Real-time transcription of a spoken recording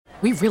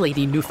We really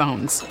need new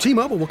phones.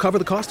 T-Mobile will cover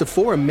the cost of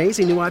 4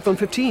 amazing new iPhone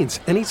 15s,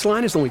 and each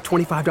line is only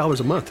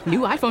 $25 a month. New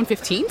iPhone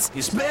 15s?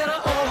 It's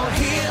better over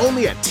here.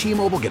 Only at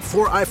T-Mobile, get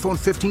 4 iPhone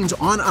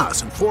 15s on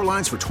us and 4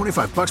 lines for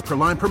 $25 per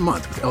line per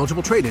month with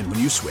eligible trade-in when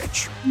you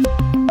switch.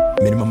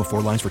 Minimum of 4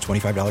 lines for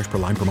 $25 per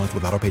line per month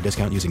with autopay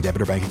discount using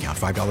debit or bank account.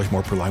 $5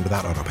 more per line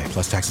without autopay,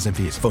 plus taxes and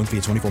fees. Phone fee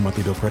at 24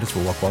 monthly bill credits for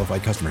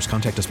well-qualified customers.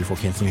 Contact us before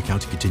canceling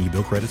account to continue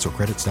bill credits or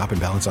credit stop and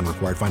balance on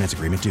required finance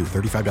agreement due.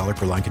 $35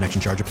 per line connection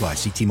charge applies.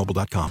 See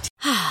T-Mobile.com.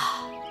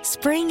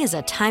 Spring is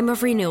a time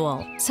of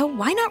renewal, so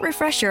why not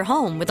refresh your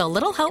home with a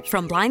little help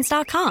from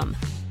Blinds.com?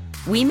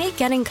 We make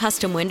getting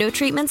custom window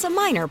treatments a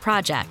minor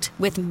project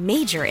with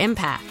major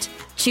impact.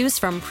 Choose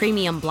from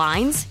premium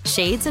blinds,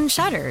 shades, and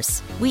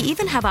shutters. We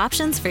even have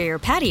options for your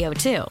patio,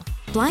 too.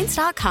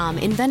 Blinds.com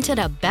invented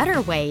a better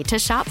way to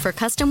shop for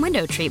custom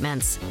window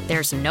treatments.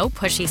 There's no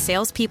pushy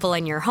salespeople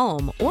in your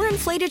home or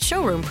inflated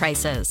showroom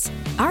prices.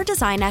 Our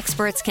design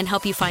experts can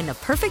help you find the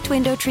perfect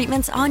window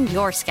treatments on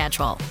your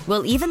schedule.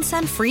 We'll even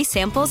send free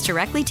samples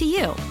directly to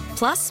you.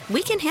 Plus,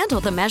 we can handle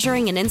the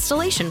measuring and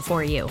installation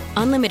for you.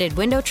 Unlimited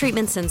window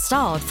treatments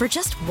installed for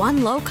just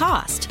one low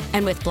cost.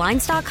 And with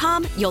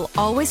Blinds.com, you'll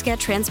always get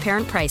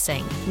transparent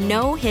pricing.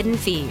 No hidden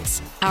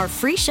fees. Our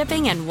free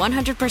shipping and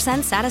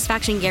 100%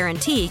 satisfaction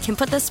guarantee can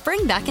put the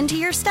spring back into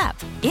your step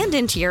and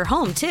into your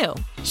home, too.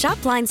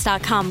 Shop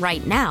Blinds.com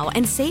right now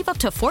and save up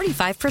to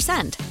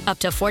 45%. Up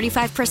to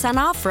 45%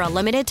 off for a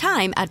limited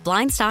time at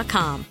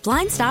Blinds.com.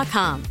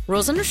 Blinds.com.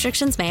 Rules and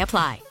restrictions may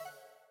apply.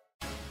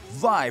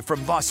 Live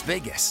from Las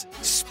Vegas,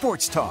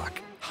 sports talk,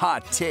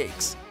 hot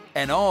takes,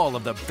 and all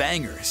of the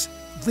bangers.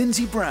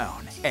 Lindsey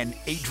Brown and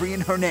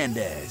Adrian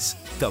Hernandez,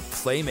 the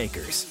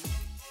Playmakers.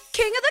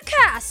 King of the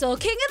castle,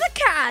 king of the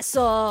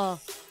castle.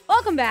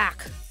 Welcome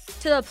back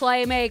to the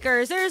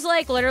Playmakers. There's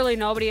like literally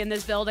nobody in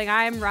this building.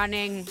 I am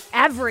running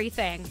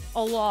everything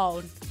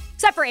alone.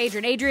 Except for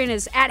Adrian. Adrian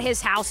is at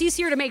his house. He's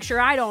here to make sure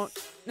I don't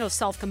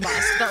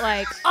self-combust. But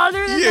like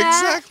other than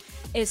that,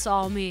 it's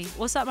all me.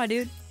 What's up, my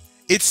dude?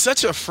 It's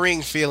such a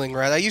freeing feeling,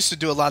 right? I used to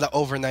do a lot of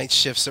overnight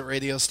shifts at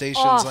radio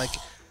stations.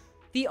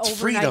 The overnight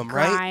freedom,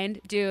 grind.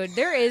 right? Dude,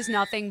 there is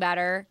nothing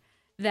better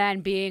than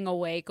being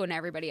awake when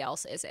everybody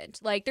else isn't.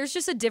 Like, there's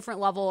just a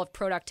different level of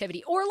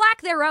productivity or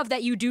lack thereof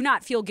that you do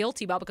not feel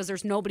guilty about because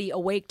there's nobody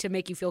awake to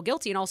make you feel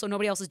guilty, and also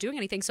nobody else is doing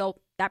anything, so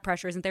that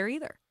pressure isn't there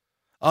either.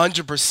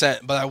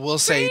 100%, but I will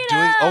say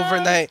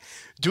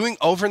doing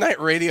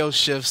overnight radio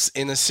shifts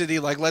in a city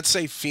like, let's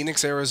say,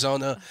 Phoenix,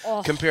 Arizona,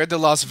 compared to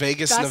Las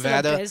Vegas,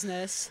 Nevada.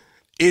 Business.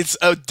 It's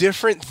a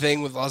different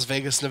thing with Las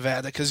Vegas,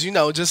 Nevada, because,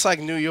 just like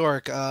New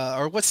York,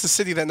 or what's the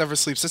city that never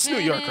sleeps? It's New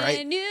York,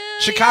 right?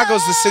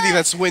 Chicago's the city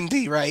that's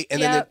windy, right?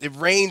 And then it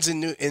rains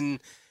in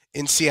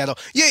Seattle.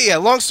 Yeah.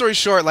 Long story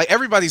short, like,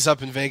 everybody's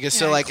up in Vegas,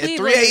 so like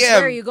Cleveland at 3 a.m.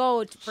 is where you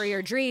go for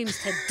your dreams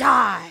to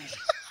die.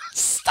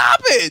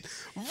 Stop it!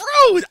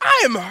 Rude!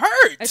 I am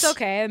hurt! It's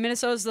okay.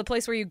 Minnesota's the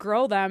place where you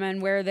grow them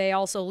and where they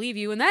also leave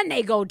you, and then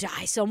they go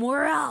die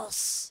somewhere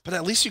else. But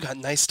at least you got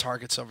nice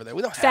Targets over there.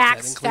 We don't have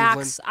that in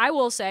Cleveland. Facts. I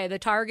will say the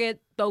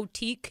Target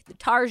boutique, the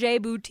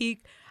Target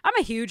boutique, I'm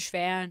a huge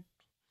fan.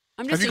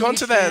 Have you gone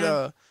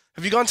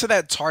to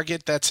that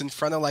Target that's in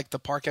front of like the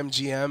Park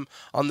MGM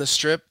on the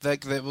Strip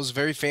that was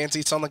very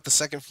fancy? It's on like the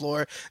second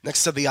floor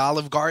next to the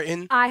Olive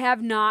Garden. I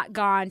have not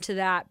gone to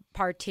that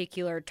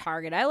particular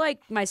Target. I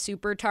like my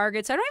super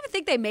Targets. I don't even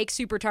think they make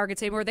super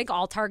Targets anymore. I think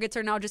all Targets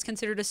are now just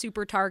considered a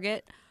super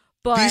Target.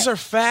 But these are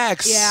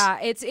facts. Yeah,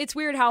 it's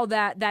weird how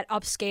that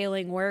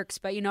upscaling works.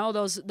 But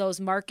those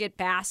market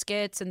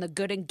baskets and the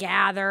Good and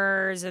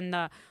Gathers and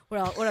the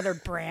what other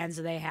brands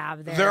do they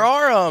have there? There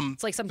are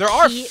it's like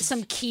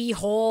some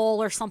keyhole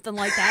or something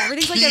like that.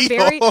 Everything's like a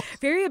very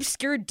very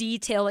obscure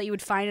detail that you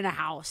would find in a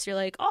house. You're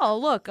like, oh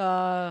look,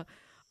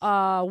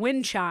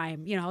 wind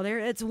chime.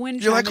 It's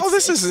wind chime. You're like,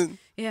 this isn't.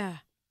 Yeah.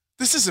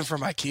 This isn't from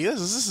IKEA.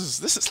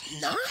 This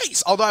is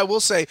nice. Although I will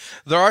say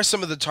there are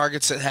some of the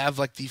Targets that have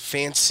like the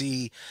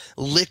fancy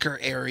liquor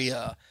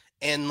area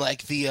and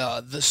like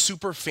the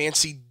super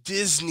fancy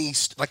Disney,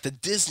 like the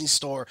Disney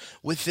store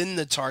within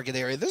the Target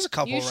area. There's a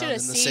couple around in the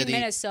city. You should have seen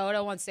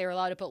Minnesota once they were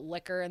allowed to put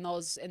liquor in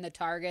the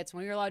Targets.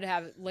 When we were allowed to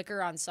have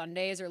liquor on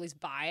Sundays or at least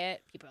buy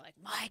it, people are like,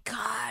 my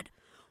God.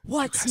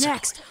 What's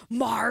next?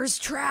 Mars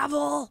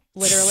travel?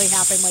 Literally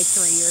happened like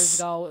 3 years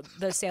ago.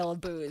 The sale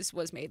of booze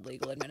was made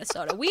legal in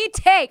Minnesota. We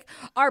take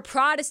our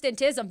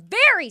Protestantism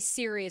very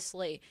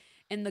seriously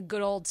in the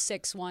good old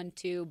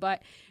 612.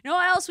 But you know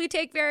what else we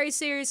take very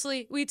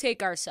seriously? We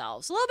take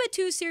ourselves. A little bit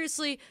too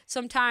seriously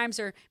sometimes,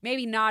 or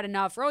maybe not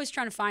enough. We're always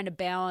trying to find a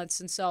balance.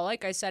 And so,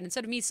 like I said,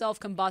 instead of me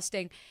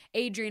self-combusting,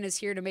 Adrian is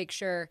here to make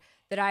sure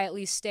that I at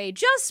least stay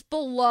just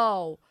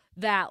below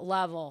that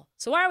level.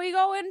 So why don't we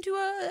go into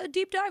a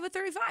deep dive with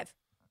 35?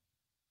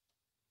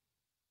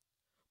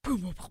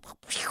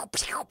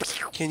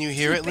 Can you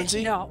hear it,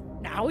 Lindsay? No,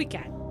 now we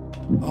can.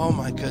 Oh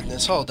my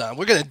goodness, hold on.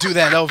 We're going to do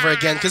that over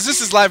again because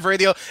this is live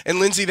radio. And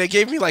Lindsay, they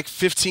gave me like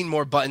 15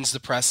 more buttons to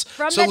press.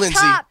 From the Lindsay,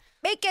 top,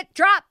 make it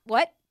drop.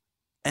 What?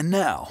 And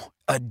now,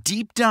 a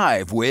deep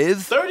dive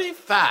with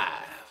 35.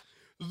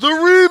 The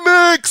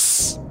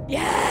remix!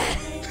 Yeah.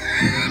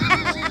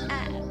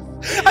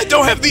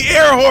 don't have the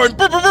air horn.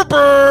 Brr, brr, brr,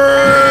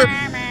 brr.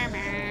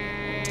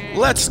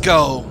 Let's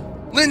go.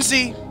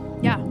 Lindsay,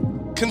 Yeah.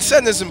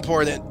 consent is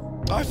important.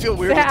 I feel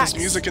weird with Facts. this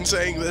music and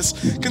saying this.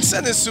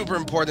 Consent is super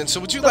important. So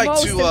would you The like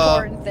most to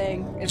important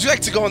thing. would you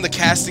like to go on the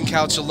casting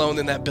couch alone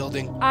in that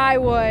building? I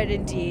would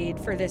indeed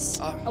for this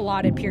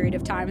allotted period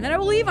of time, and then I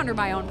will leave under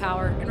my own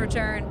power in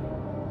return.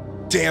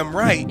 Damn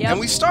right. Yep. And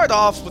we start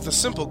off with a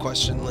simple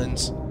question,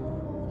 Linz.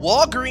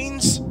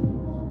 Walgreens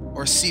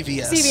or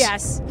CVS?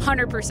 CVS,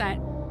 100%.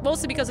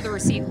 Mostly because of the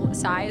receipt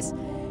size.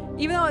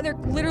 Even though they're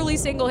literally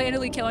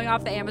single-handedly killing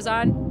off the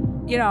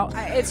Amazon,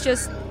 it's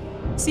just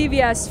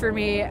CVS for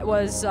me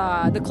was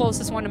the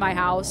closest one to my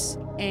house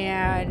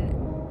and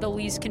the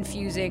least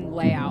confusing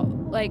layout.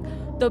 Like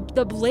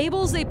the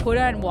labels they put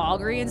on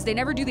Walgreens, they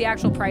never do the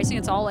actual pricing.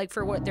 It's all like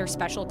for what their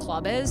special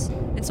club is,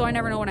 and so I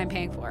never know what I'm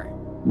paying for.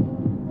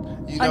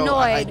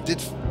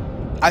 Annoyed.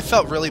 I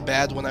felt really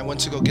bad when I went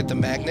to go get the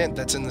magnet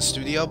that's in the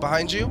studio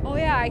behind you. Oh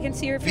yeah, I can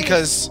see your face.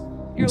 Because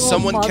You're a little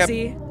someone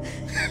muzzy.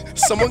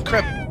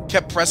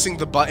 kept pressing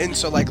the button,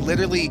 so like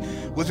literally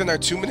within our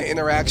 2-minute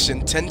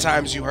interaction 10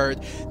 times you heard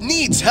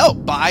needs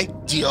help buy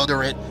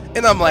deodorant,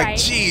 and I'm like, Right.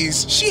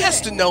 geez, she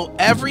has to know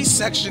every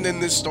section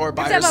in this store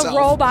by Let's have herself. a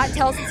robot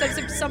tell us instead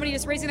of somebody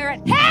just raising their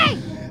hand, hey,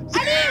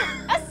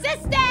 I need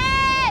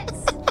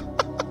assistance.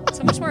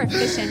 So much more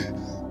efficient.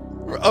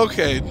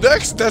 Okay,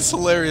 next, that's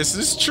hilarious.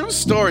 This is a true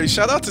story.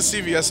 Shout out to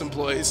CVS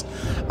employees.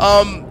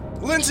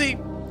 Lindsay,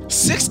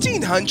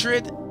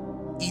 1600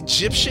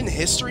 Egyptian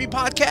history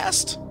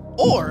podcast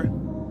or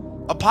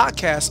a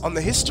podcast on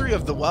the history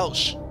of the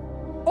Welsh?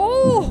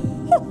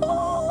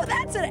 Oh,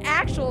 that's an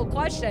actual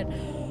question.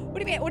 What do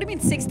you mean? What do you mean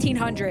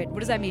 1600? What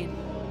does that mean?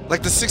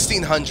 Like the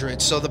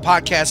 1600s. So the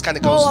podcast kind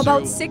of goes Oh, about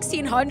through.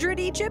 1600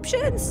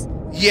 Egyptians?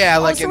 Yeah,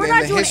 like so in, we're in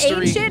not the doing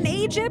history. ancient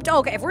Egypt?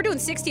 Okay, if we're doing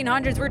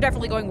 1600s, we're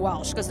definitely going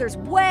Welsh because there's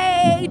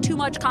way too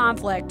much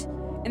conflict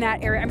in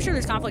that area. I'm sure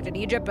there's conflict in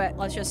Egypt, but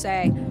let's just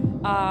say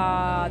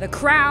the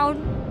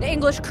crown, the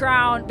English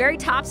crown, very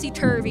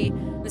topsy-turvy.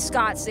 The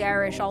Scots, the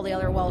Irish, all the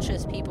other Welsh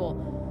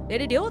people, they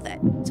had to deal with it.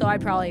 So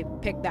I'd probably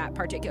pick that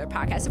particular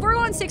podcast. If we're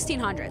going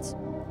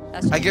 1600s,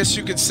 that's I guess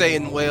you could say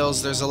in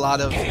Wales there's a lot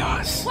of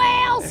chaos.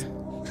 Wales!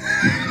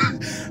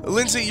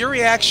 Lindsay, your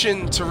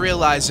reaction to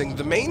realizing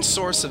the main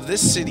source of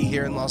this city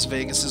here in Las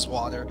Vegas'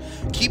 water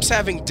keeps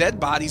having dead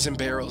bodies and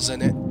barrels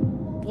in it.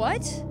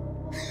 What?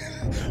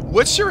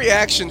 What's your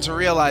reaction to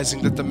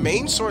realizing that the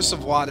main source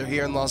of water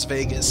here in Las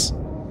Vegas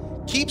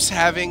keeps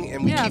having,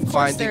 and we Yeah, keep of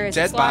course there finding is.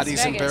 dead It's Las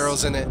bodies and Vegas.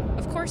 barrels in it?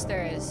 Of course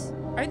there is.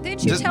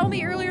 Didn't you tell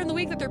me earlier in the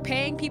week that they're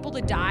paying people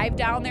to dive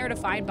down there to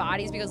find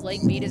bodies because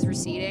Lake Mead is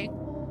receding?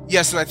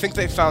 Yes, and I think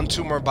they found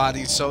 2 more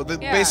bodies. So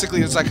Yeah.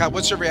 basically, it's like,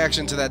 what's your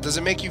reaction to that? Does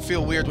it make you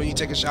feel weird when you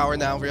take a shower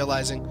now,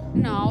 realizing?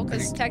 No,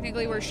 because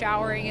technically we're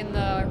showering in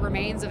the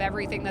remains of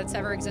everything that's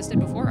ever existed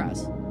before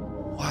us.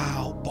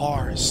 Wow,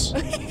 bars.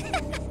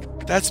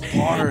 That's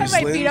bars,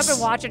 I might beat up Linz.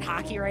 and watching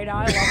hockey right now.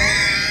 I love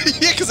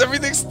it. Yeah, because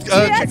everything's See,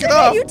 that's kicking it.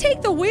 off. You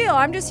take the wheel.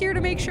 I'm just here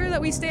to make sure that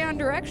we stay on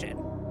direction.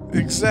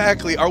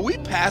 Exactly. Are we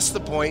past the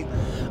point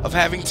of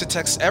having to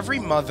text every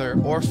mother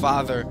or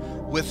father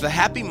with the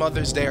Happy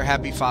Mother's Day or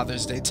Happy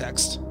Father's Day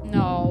text?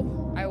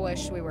 No, I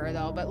wish we were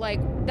though. But like,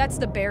 that's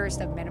the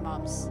barest of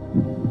minimums,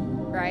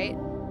 right?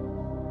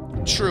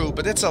 True,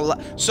 but it's a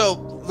lot. So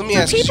let me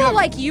For ask you. people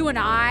like you and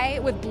I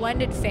with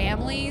blended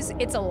families,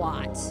 it's a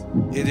lot.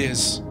 It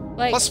is.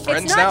 Like, Plus it's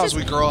friends not now just- as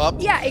we grow up.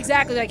 Yeah,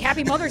 exactly. Like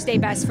Happy Mother's Day,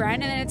 best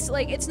friend, and then it's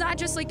like it's not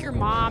just like your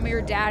mom or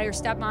your dad or your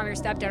stepmom or your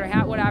stepdad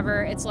or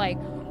whatever. It's like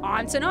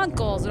aunts and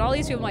uncles and all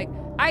these people. I'm like,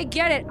 I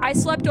get it. I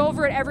slept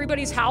over at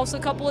everybody's house a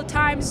couple of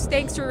times.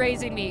 Thanks for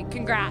raising me.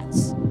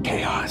 Congrats.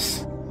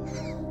 Chaos.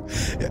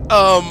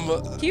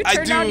 Can you I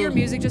turn down do- your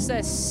music just a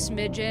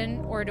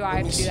smidgen, or do I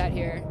have to do that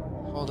here?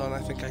 Hold on, I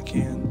think I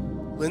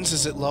can. Linz,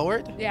 is it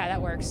lowered? Yeah,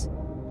 that works.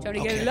 Tony,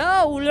 Okay. get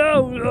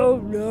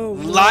low.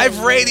 Live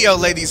radio,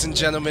 ladies and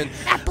gentlemen.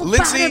 Apple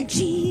Lindsay. bottom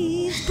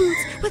jeans, boots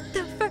with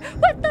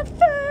the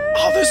fur.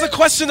 Oh, there's a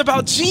question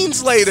about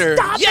jeans later.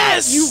 Stop it.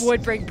 Yes. You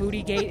would bring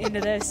Bootygate into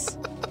this.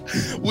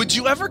 Would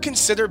you ever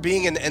consider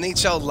being an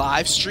NHL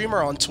live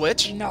streamer on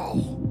Twitch?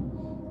 No.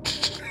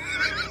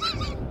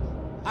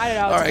 I don't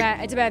know. All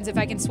right. It depends. If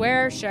I can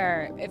swear,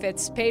 sure. If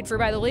it's paid for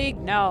by the league,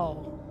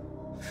 no.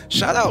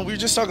 Shout out, we were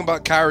just talking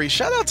about Kyrie.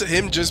 Shout out to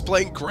him just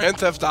playing Grand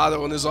Theft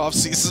Auto in his off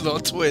season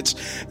on Twitch.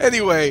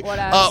 Anyway, What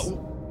else?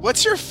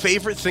 what's your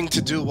favorite thing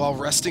to do while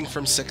resting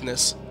from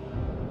sickness?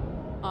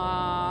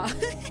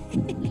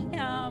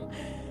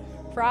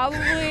 Probably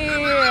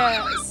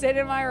sit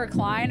in my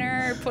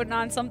recliner, putting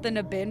on something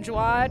to binge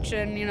watch,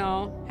 and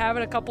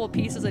having a couple of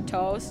pieces of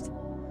toast.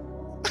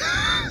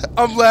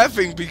 I'm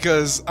laughing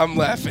because I'm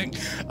laughing.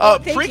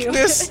 Thank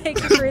Preakness. you.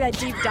 Thank you for that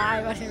deep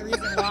dive on the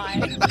reason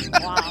why.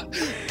 Wow.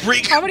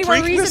 How many more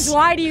Preakness- reasons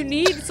why do you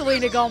need,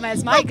 Selena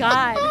Gomez? My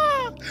God.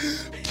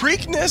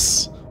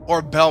 Preakness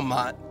or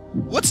Belmont?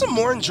 What's a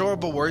more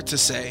enjoyable word to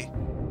say?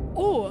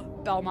 Ooh,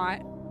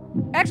 Belmont.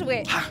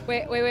 Actually,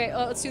 wait.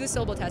 Let's do the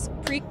syllable test.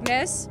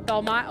 Preakness,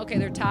 Belmont. Okay,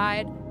 they're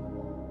tied.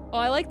 Oh,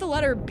 I like the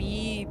letter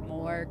B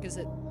more. York? Is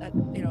it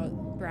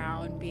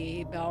Brown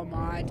B,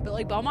 Belmont? But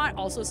like Belmont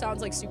also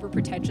sounds like super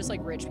pretentious, like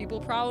rich people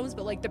problems.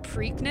 But like the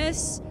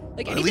Preakness,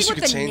 like At anything least you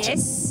with could the change it.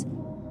 Nis,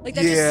 like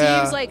that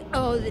just seems like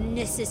the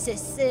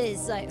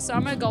Nis. Like, so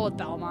I'm gonna go with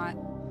Belmont.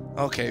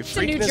 Okay, It's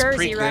in New Freakness,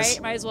 Jersey, Preakness. right?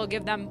 Might as well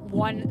give them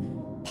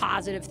one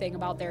positive thing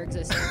about their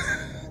existence.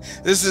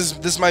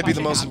 This might be the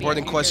Watching most not be important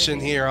in New question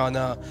Jersey. here on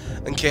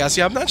Chaos.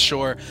 Yeah, I'm not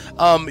sure.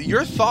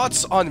 Your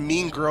thoughts on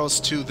Mean Girls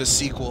 2, the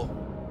sequel?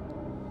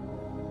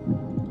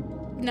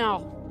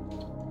 No.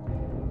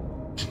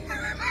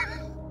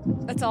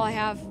 That's all I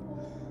have.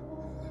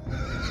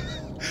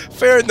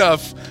 Fair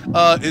enough.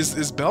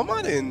 Is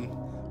Belmont in?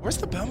 Where's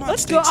the Belmont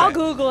Let's go. Steaks I'll at?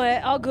 Google it.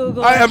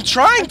 I am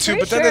trying to, Pretty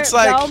but then sure it's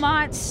like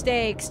Belmont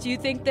Steaks. Do you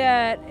think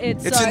that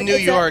It's in New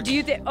York. Do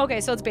you think? Okay,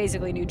 so it's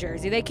basically New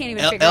Jersey. They can't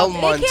even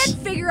Elmont. They can't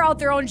figure out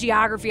their own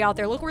geography out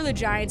there. Look where the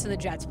Giants and the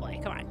Jets play.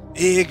 Come on.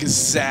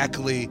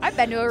 exactly. I've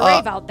been to a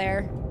rave out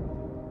there.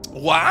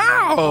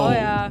 Wow. Oh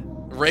yeah.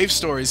 Rave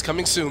stories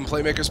coming soon.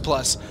 Playmakers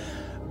Plus.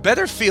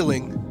 Better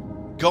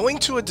feeling, going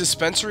to a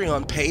dispensary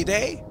on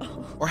payday,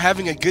 or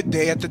having a good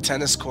day at the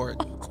tennis court?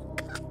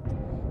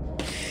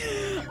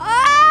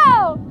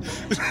 Oh!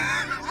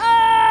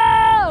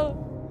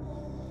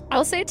 Oh!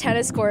 I'll say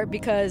tennis court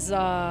because,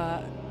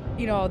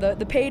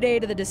 the payday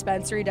to the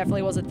dispensary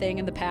definitely was a thing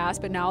in the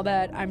past, but now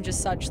that I'm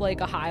just such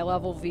like a high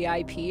level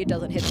VIP, it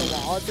doesn't hit the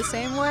wallet the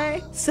same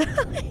way. So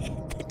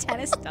the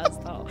tennis does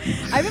though.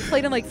 I haven't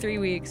played in like 3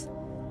 weeks.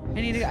 I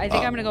think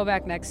I'm gonna go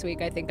back next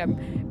week. I think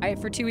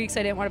for 2 weeks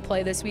I didn't want to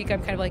play. This week I'm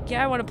kind of like,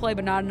 yeah, I want to play,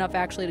 but not enough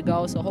actually to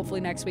go. So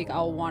hopefully next week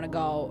I'll want to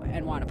go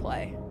and want to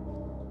play.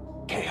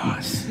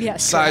 Chaos.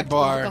 Yes. correct.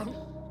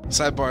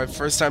 Sidebar.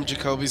 First time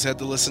Jacoby's had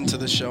to listen to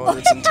the show in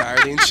its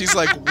entirety, and she's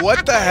like,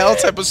 "What the hell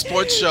type of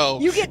sports show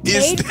You get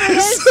is paid for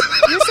this?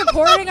 You're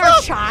supporting our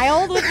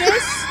child with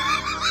this?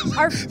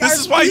 This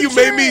is why you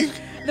made me.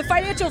 The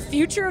financial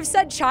future of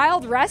said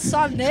child rests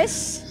on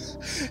this?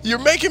 You're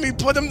making me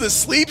put him to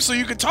sleep so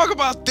you can talk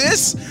about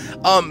this.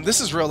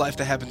 This is real life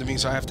that happened to me,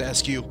 so I have to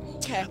ask you.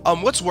 Okay.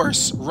 What's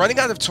worse, running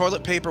out of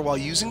toilet paper while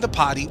using the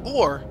potty,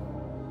 or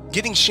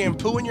getting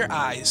shampoo in your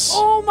eyes?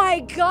 Oh my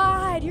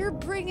God, you're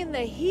bringing the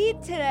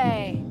heat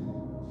today.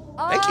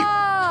 Thank you.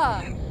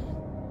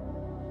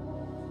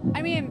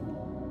 I mean,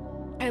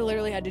 I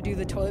literally had to do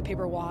the toilet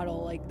paper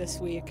waddle like this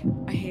week.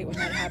 I hate when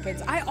that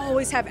happens. I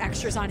always have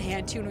extras on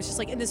hand too, and it was just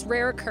like in this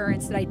rare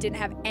occurrence that I didn't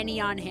have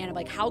any on hand. I'm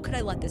like, how could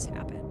I let this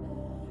happen?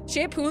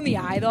 Shampoo in the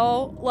eye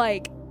though,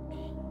 like,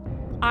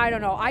 I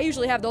don't know. I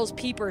usually have those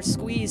peepers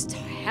squeezed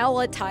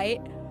hella tight.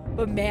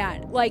 But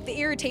man, like the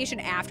irritation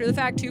after the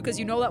fact too, because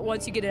you know that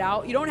once you get it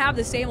out, you don't have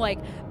the same like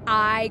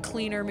eye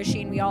cleaner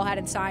machine we all had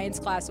in science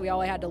class that we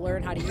all had to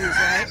learn how to use,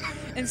 right?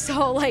 And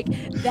so like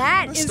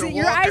that is Mr.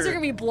 your eyes Walker. are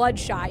gonna be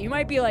bloodshot. You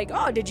might be like,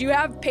 oh, did you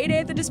have payday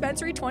at the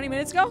dispensary 20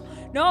 minutes ago?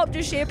 Nope,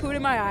 just shampooed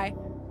in my eye.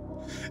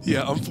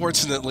 Yeah,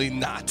 unfortunately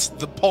not.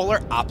 The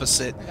polar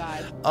opposite. Oh my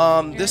God.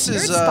 This You're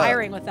is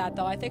inspiring with that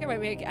though. I think I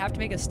might have to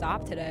make a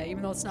stop today,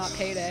 even though it's not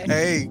payday.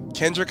 Hey,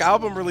 Kendrick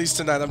album released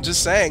tonight. I'm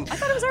just saying. I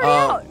thought it was already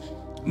out.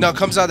 No, it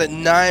comes out at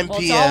 9 Well,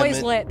 it's p.m. always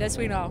and lit. This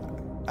we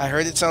know. I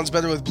heard it sounds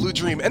better with Blue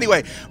Dream.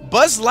 Anyway,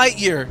 Buzz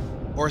Lightyear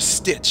or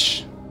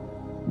Stitch?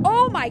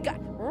 Oh my God.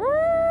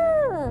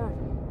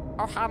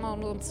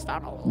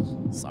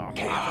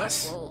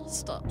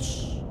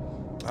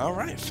 All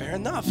right, fair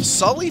enough.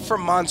 Sully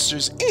from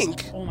Monsters,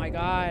 Inc. Oh my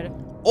God.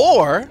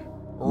 or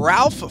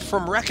Ralph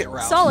from Wreck-It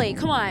Ralph? Sully,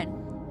 come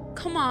on.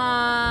 Come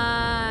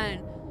on.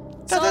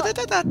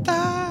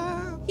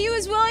 He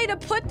was willing to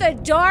put the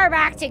door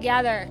back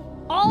together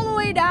all the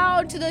way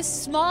down to the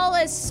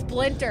smallest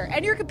splinter.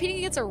 And you're competing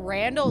against a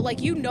Randall.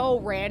 Like, you know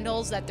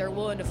Randalls that they're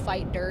willing to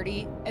fight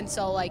dirty. And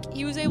so, like,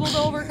 he was able to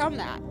overcome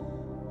that.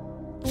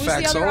 Who was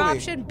Facts the other only.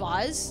 option?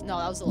 Buzz? No,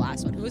 that was the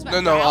last one. Who was my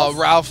No,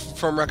 Ralph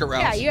from Wreck-It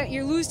Ralph. Yeah,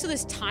 you lose to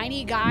this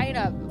tiny guy in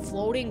a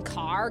floating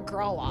car.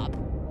 Grow up.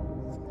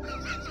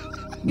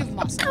 You have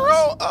muscles.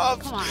 Grow up.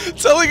 Come on.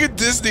 Telling a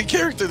Disney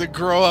character to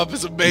grow up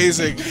is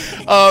amazing.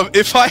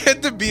 If I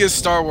had to be a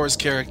Star Wars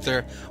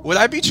character, would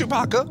I be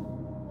Chewbacca?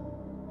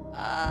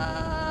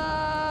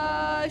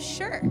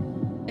 Sure.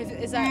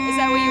 Is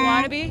that what you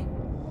want to be?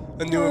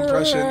 A new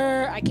impression.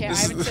 I can't. I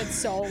This haven't is- said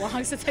so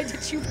long since I did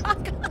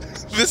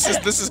Chewbacca. This is.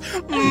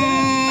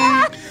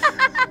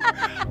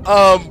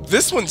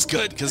 This one's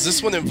good because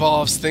this one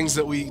involves things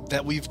that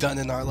we've done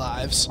in our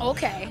lives.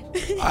 Okay.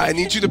 I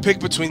need you to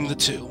pick between the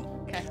two.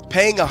 Okay.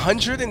 Paying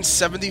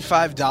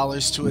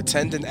 $175 to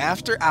attend an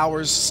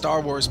after-hours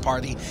Star Wars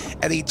party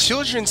at a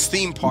children's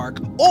theme park,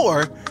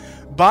 or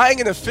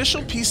buying an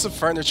official piece of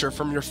furniture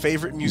from your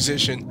favorite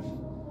musician.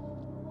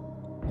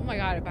 Oh my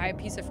God! I buy a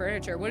piece of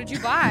furniture. What did you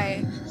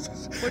buy?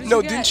 What did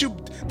No, you get?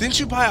 didn't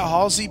you buy a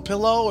Halsey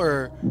pillow,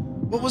 or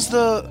what was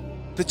the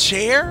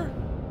chair?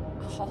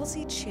 A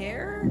Halsey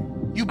chair?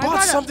 You I bought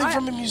bought something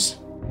from a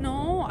museum.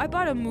 No, I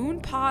bought a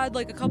Moon Pod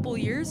like a couple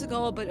years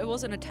ago, but it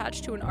wasn't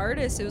attached to an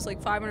artist. It was like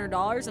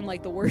 $500 and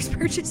like the worst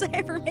purchase I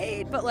ever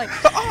made. But like,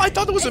 oh, I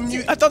thought it was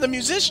I thought the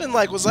musician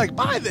like was like,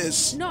 buy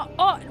this. No,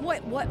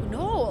 what?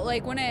 No,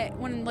 like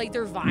when like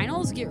their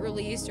vinyls get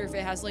released, or if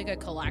it has like a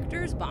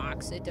collector's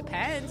box, it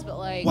depends. But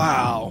like,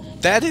 wow,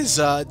 that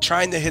is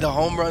trying to hit a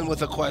home run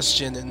with a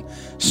question and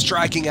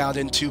striking out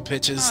in 2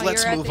 pitches.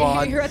 Let's move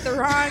on. You're at the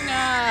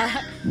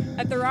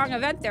wrong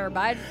event there,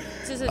 bud.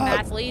 This isn't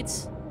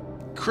athletes.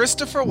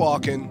 Christopher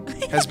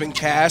Walken has been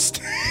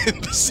cast in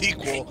the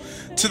sequel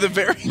to the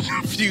very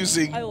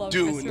confusing I love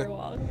Dune. Christopher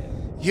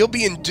Walken. He'll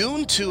be in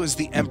Dune 2 as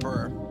the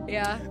Emperor.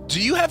 Yeah.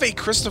 Do you have a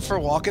Christopher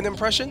Walken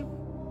impression?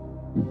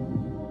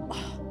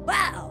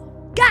 Wow.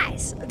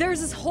 Guys, there's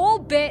this whole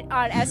bit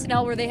on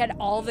SNL where they had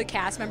all of the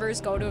cast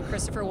members go to a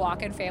Christopher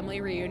Walken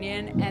family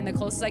reunion, and the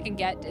closest I can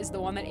get is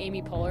the one that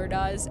Amy Poehler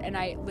does, and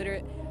I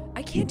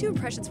can't do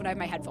impressions when I have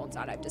my headphones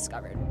on, I've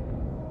discovered.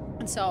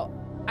 And so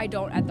I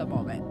don't at the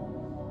moment.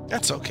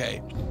 That's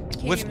okay.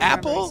 With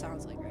Apple,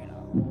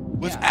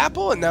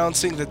 Apple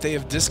announcing that they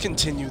have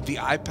discontinued the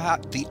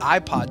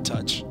iPod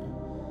Touch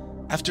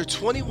after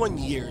 21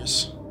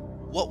 years,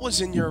 what was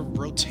in your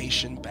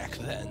rotation back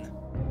then?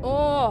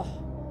 Oh,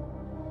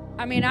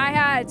 I mean, I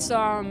had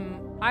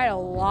a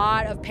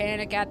lot of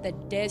Panic at the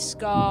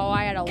Disco.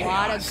 I had a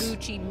lot of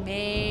Gucci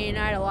Mane.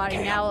 I had a lot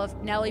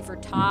of Nelly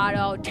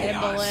Furtado,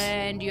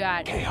 Timbaland. You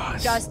had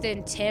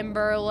Justin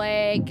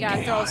Timberlake. You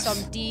gotta throw some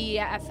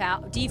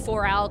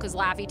D4L because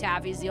Laffy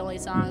Taffy is the only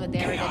song that they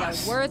ever did that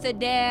was worth a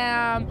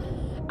damn.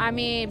 I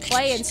mean,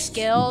 playing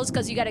Skills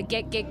because you gotta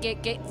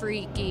get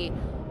freaky.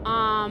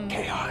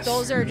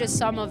 Those are just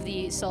some of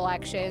the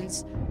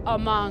selections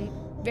among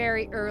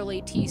very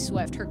early T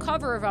Swift. Her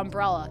cover of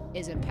Umbrella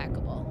is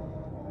impeccable.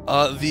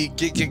 The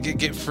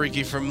get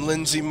freaky from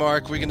Lindsay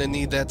Mark. We're gonna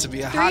need that to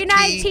be a hockey.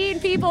 319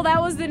 people.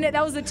 That was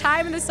the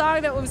time in the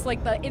song that was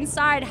like the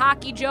inside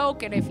hockey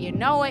joke. And if you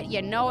know it,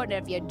 you know it. And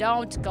if you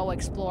don't, go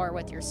explore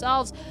with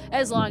yourselves.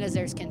 As long as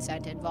there's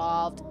consent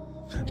involved.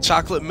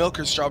 Chocolate milk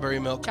or strawberry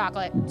milk?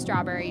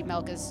 Strawberry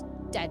milk is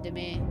dead to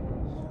me.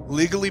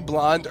 Legally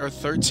Blonde or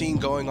 13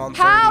 going on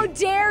 30? How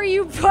dare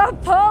you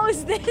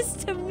propose this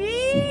to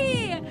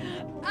me?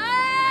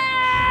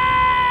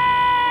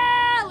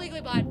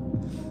 Legally Blonde.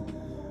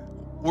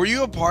 Were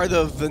you a part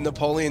of the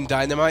Napoleon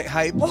Dynamite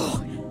hype?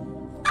 Oh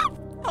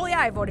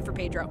yeah, I voted for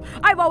Pedro.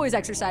 I've always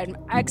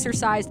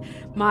exercised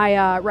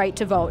my right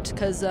to vote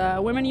because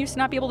women used to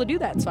not be able to do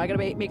that. So I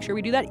gotta make sure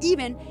we do that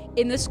even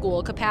in the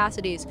school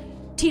capacities.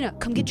 Tina,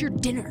 come get your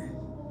dinner.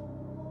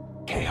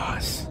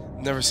 Chaos.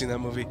 Never seen that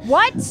movie.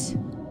 What?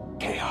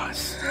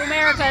 Chaos. To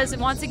Americas,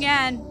 and once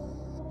again.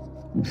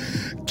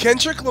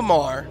 Kendrick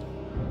Lamar,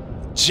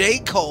 J.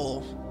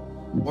 Cole,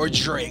 or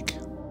Drake.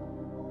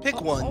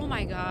 Pick one. Oh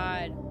my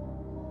God.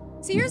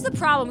 See, here's the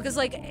problem, because,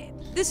 like,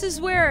 this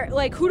is where,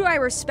 like, who do I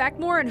respect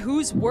more and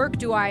whose work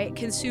do I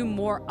consume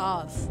more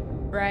of,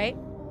 right?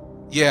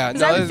 Yeah, no,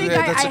 that's a good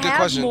question.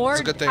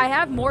 That's a good thing. I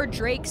have more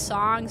Drake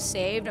songs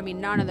saved. I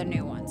mean, none of the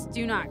new ones.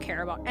 Do not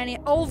care about any.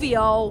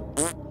 OVO,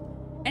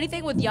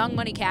 anything with Young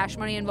Money, Cash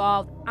Money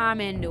involved,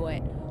 I'm into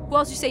it. Who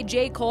else you say?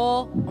 J.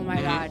 Cole? Oh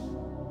my God.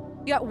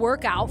 You got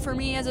Work Out For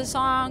Me as a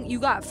song.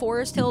 You got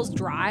Forest Hills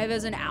Drive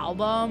as an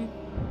album.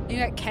 You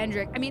got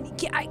Kendrick. I mean,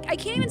 I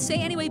can't even say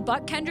anyway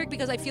but Kendrick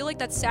because I feel like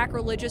that's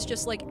sacrilegious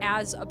just like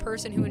as a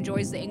person who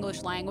enjoys the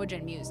English language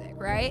and music,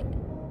 right?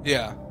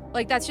 Yeah.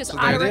 Like that's just so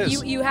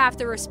you have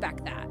to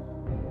respect that.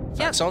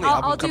 Yep,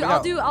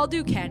 I'll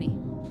do Kenny.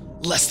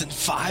 Less than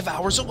 5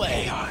 hours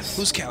away.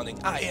 Who's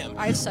counting? I am.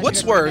 I have such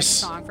What's a worse?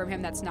 song from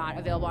him that's not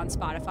available on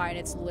Spotify, and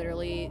it's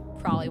literally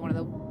probably one of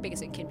the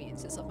biggest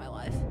inconveniences of my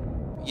life.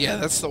 Yeah,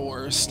 that's the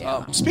worst.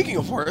 Yeah. Speaking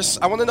of worse,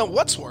 I want to know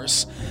what's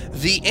worse.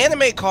 The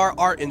anime car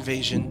art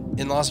invasion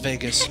in Las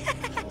Vegas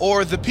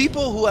or the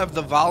people who have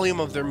the volume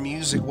of their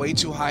music way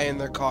too high in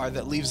their car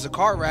that leaves the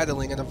car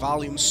rattling at a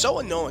volume so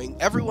annoying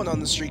everyone on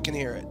the street can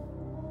hear it.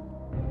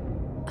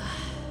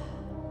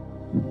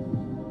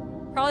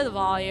 Probably the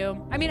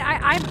volume. I mean,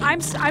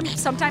 I'm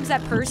sometimes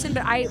that person,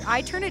 but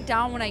I turn it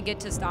down when I get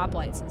to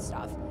stoplights and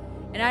stuff.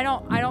 And I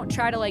don't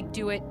try to like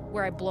do it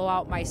where I blow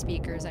out my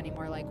speakers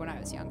anymore like when I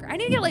was younger. I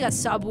need to get like a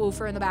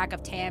subwoofer in the back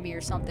of Tammy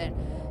or something.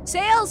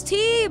 Sales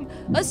team,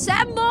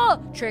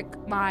 assemble! Trick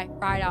my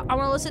ride out. I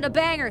want to listen to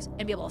bangers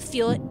and be able to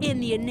feel it in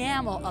the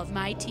enamel of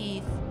my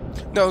teeth.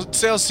 No,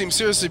 sales team,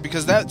 seriously,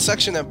 because that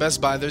section at Best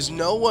Buy, there's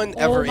no one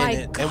ever in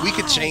it, God. and we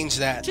could change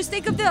that. Just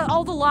think of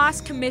all the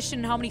lost commission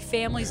and how many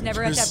families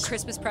never had to have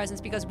Christmas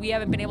presents because we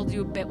haven't been able to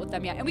do a bit with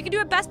them yet. And we can do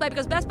it at Best Buy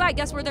because Best Buy,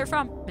 guess where they're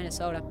from?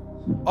 Minnesota.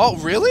 Oh,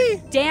 really?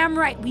 Damn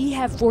right. We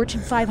have Fortune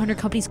 500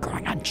 companies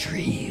growing on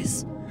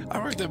trees. I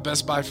worked at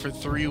Best Buy for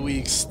 3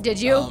 weeks. Did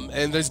you?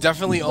 And there's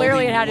definitely Clearly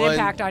only it had one... an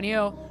impact on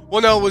you.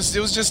 Well, no, it was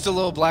just a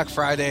little Black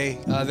Friday.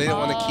 They didn't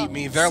want to keep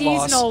me. They're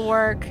lost. Seasonal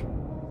work.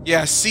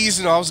 Yeah,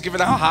 seasonal. I was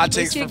giving out hot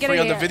takes for free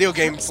on the video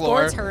game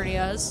floor. Sports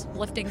hernias,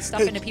 lifting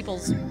stuff into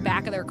people's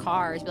back of their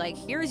cars. Be like,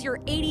 here's your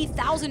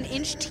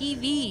 80,000-inch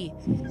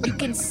TV. You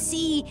can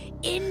see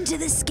into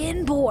the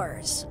skin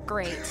pores.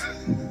 Great.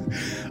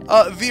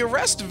 The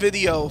arrest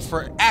video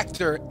for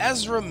actor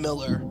Ezra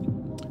Miller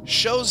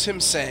shows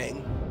him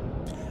saying,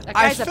 That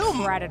guy's a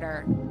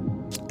predator.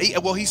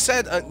 Well, he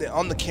said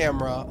on the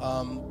camera,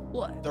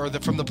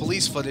 from the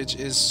police footage,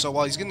 is so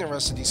while he's getting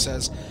arrested, he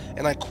says,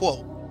 and I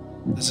quote,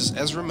 this is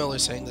Ezra Miller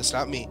saying this,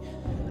 not me,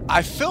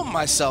 "I film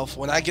myself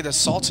when I get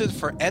assaulted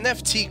for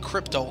NFT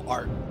crypto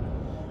art."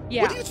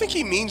 Yeah. What do you think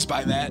he means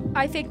by that?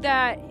 I think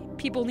that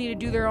people need to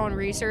do their own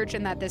research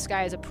and that this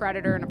guy is a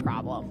predator and a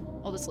problem.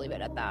 I'll just leave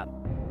it at that.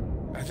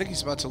 I think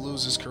he's about to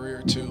lose his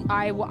career, too.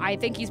 I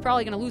think he's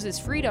probably going to lose his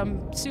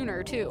freedom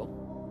sooner, too.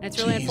 And it's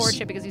really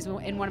unfortunate because he's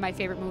in one of my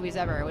favorite movies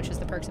ever, which is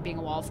The Perks of Being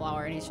a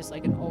Wallflower, and he's just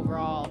like an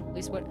overall, at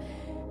least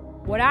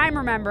what I'm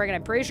remembering, and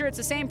I'm pretty sure it's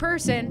the same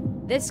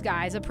person, this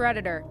guy's a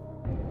predator.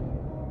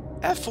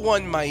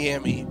 F1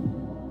 Miami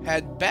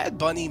had Bad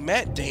Bunny,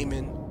 Matt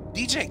Damon,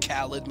 DJ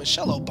Khaled,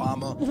 Michelle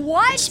Obama.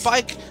 What?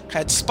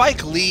 And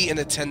Spike Lee in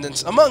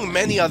attendance, among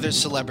many other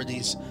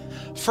celebrities.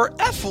 For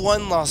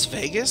F1 Las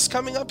Vegas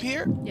coming up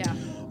here, yeah.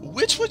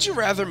 Which would you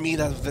rather meet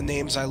out of the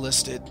names I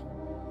listed?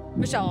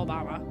 Michelle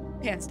Obama,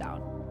 hands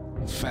down.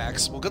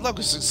 Facts. Well, good luck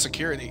with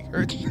security.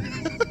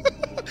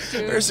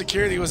 Her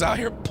security was out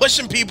here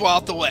pushing people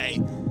out the way.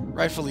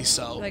 Rightfully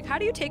so. Like, how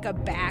do you take a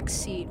back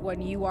seat when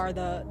you are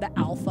the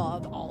alpha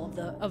of all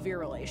of your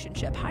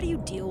relationship? How do you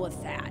deal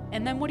with that?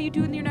 And then what do you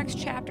do in your next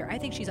chapter? I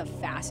think she's a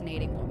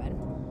fascinating woman.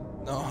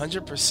 No,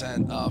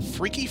 100%.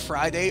 Freaky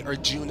Friday or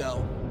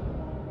Juno?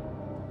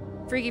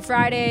 Freaky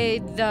Friday,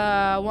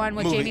 the one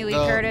with Jamie Lee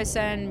Curtis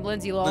and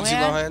Lindsay Lohan? Lindsay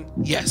Lohan?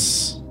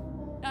 Yes.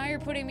 Now you're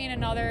putting me in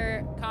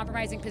another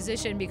compromising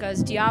position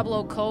because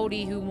Diablo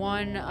Cody, who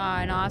won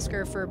an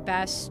Oscar for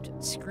Best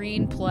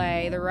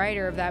Screenplay, the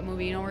writer of that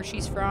movie, you know where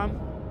she's from?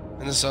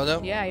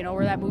 Minnesota? Yeah, you know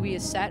where that movie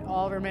is set?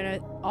 All of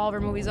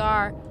her movies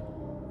are.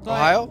 But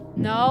Ohio?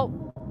 No.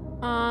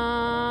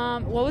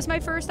 What was my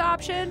first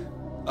option?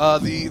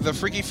 The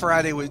Freaky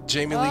Friday with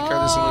Jamie Lee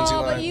Curtis and Lindsay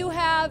Lohan. But you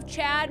have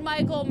Chad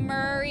Michael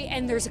Murray,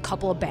 and there's a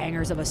couple of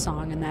bangers of a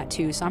song in that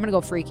too, so I'm gonna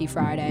go Freaky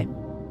Friday.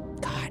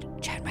 God,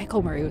 Chad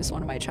Michael Murray was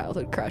one of my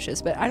childhood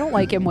crushes, but I don't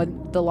like him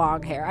with the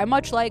long hair. I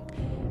much like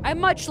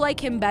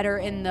him better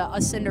in A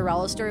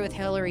Cinderella Story with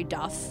Hilary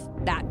Duff.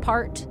 That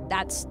part,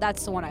 that's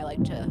the one I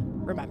like to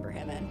remember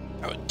him in.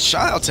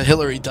 Shout out to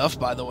Hilary Duff,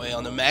 by the way,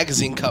 on the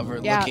magazine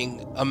cover,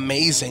 looking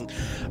amazing.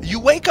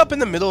 You wake up in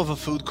the middle of a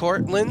food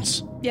court,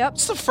 Linz. Yep.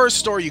 What's the first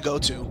store you go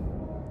to?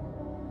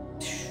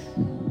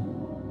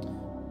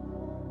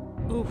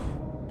 Ooh,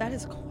 that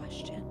is a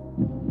question.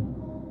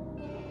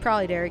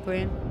 Probably Dairy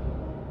Queen.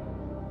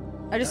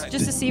 Just to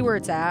see where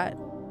it's at,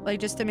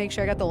 like just to make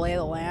sure I got the lay of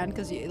the land,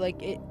 because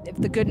if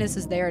the goodness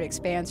is there, it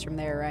expands from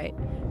there, right?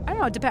 I don't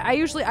know. It depends.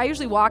 I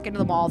usually walk into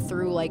the mall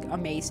through like a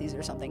Macy's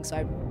or something, so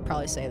I'd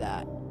probably say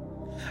that.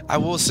 I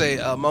will say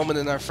a moment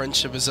in our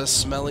friendship is us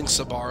smelling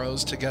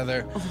Sbarros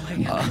together. Oh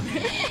my god!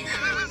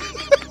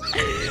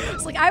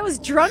 It's like I was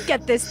drunk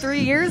at this 3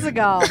 years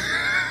ago.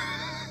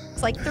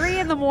 It's like 3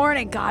 a.m.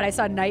 God, I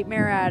saw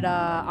Nightmare at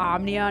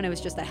Omnia, and it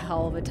was just a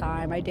hell of a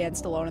time. I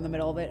danced alone in the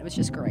middle of it. It was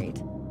just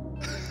great.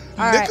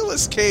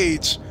 Nicolas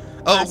Cage.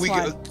 Oh,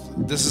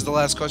 Last this is the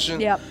last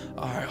question? Yep.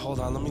 All right, hold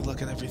on. Let me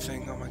look at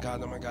everything. Oh my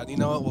god. You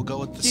know what? We'll go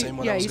with the same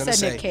one I was going to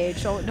say. Yeah, you said Nick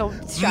Cage.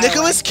 Don't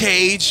Nicolas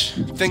Cage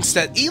thinks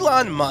that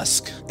Elon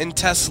Musk and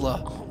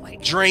Tesla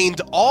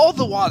drained all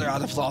the water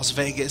out of Las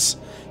Vegas.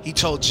 He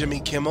told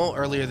Jimmy Kimmel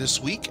earlier this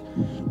week.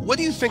 What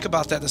do you think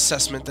about that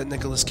assessment that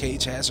Nicolas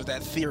Cage has, or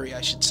that theory,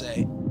 I should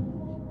say?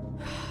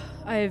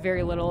 I have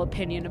very little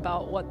opinion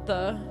about what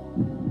the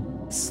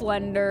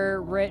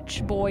slender,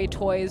 rich boy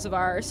toys of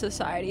our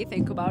society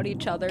think about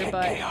each other,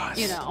 but chaos.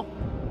 You know,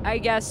 I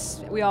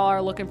guess we all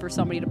are looking for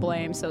somebody to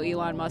blame, so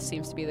Elon Musk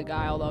seems to be the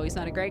guy, although he's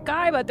not a great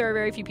guy, but there are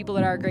very few people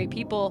that are great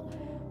people.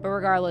 But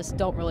regardless,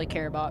 don't really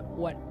care about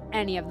what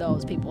any of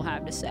those people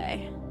have to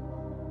say.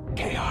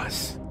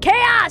 Chaos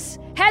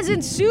has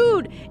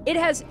ensued. It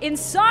has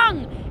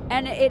ensung,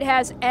 and it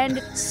has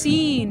end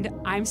scened.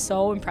 I'm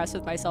so impressed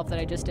with myself that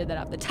I just did that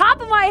off the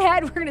top of my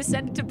head. We're going to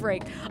send it to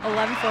break.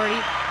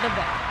 11:40, the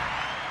bell.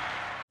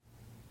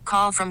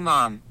 Call from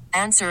mom.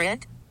 Answer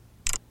it.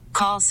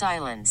 Call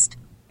silenced.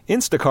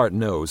 Instacart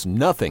knows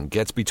nothing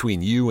gets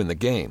between you and the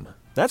game.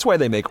 That's why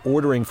they make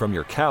ordering from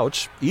your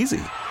couch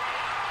easy.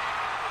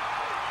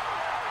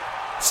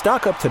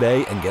 Stock up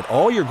today and get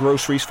all your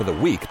groceries for the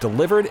week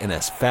delivered in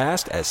as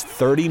fast as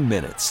 30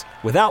 minutes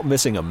without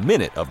missing a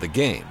minute of the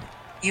game.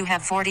 You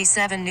have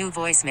 47 new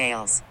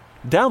voicemails.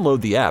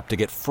 Download the app to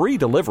get free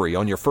delivery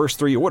on your first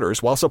 3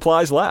 orders while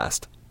supplies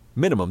last.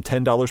 Minimum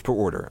 $10 per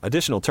order.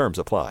 Additional terms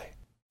apply.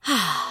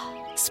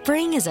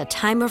 Spring is a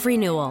time of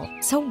renewal,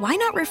 so why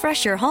not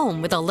refresh your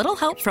home with a little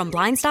help from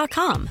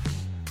Blinds.com?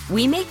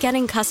 We make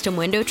getting custom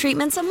window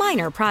treatments a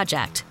minor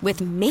project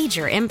with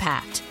major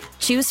impact.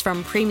 Choose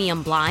from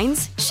premium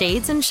blinds,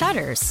 shades, and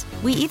shutters.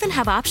 We even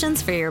have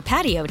options for your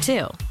patio,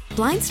 too.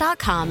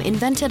 Blinds.com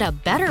invented a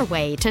better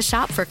way to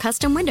shop for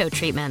custom window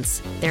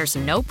treatments. There's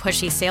no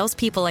pushy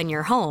salespeople in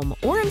your home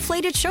or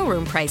inflated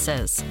showroom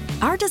prices.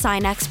 Our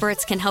design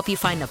experts can help you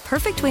find the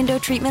perfect window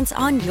treatments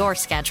on your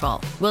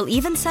schedule. We'll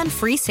even send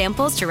free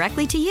samples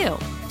directly to you.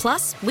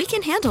 Plus, we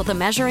can handle the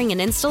measuring and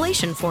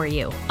installation for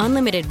you.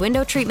 Unlimited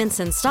window treatments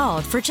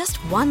installed for just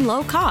one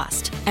low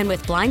cost. And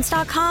with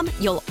Blinds.com,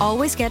 you'll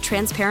always get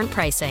transparent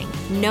pricing.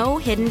 No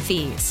hidden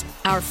fees.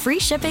 Our free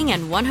shipping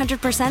and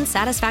 100%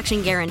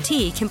 satisfaction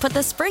guarantee can put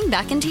the spring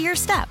back into your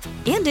step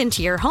and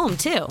into your home,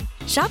 too.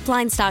 Shop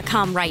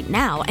Blinds.com right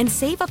now and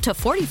save up to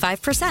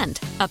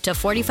 45%. Up to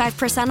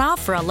 45%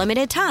 off for a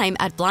limited time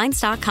at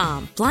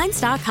Blinds.com.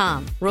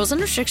 Blinds.com. Rules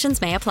and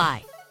restrictions may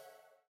apply.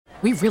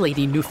 We really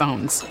need new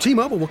phones.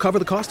 T-Mobile will cover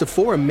the cost of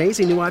 4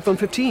 amazing new iPhone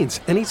 15s,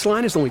 and each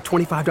line is only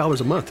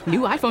 $25 a month. New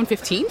iPhone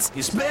 15s?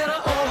 It's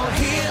better over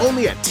here.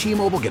 Only at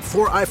T-Mobile, get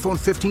 4 iPhone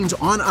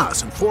 15s on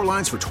us and 4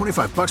 lines for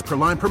 $25 per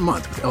line per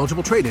month with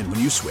eligible trade-in when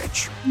you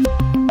switch.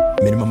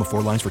 Minimum of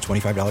 4 lines for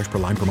 $25 per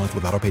line per month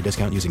with autopay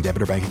discount using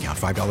debit or bank account.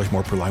 $5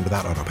 more per line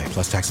without autopay,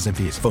 plus taxes and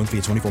fees. Phone fee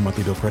at 24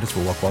 monthly bill credits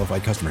for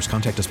well-qualified customers.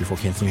 Contact us before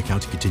canceling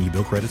account to continue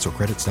bill credits or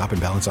credit stop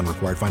and balance on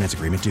required finance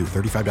agreement due.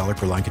 $35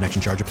 per line connection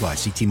charge applies.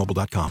 See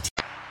T-Mobile.com.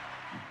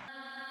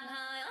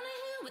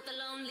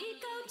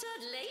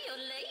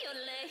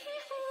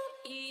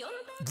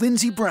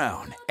 Lindsey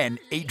Brown and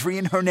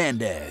Adrian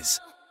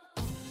Hernandez.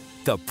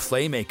 The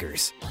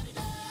Playmakers.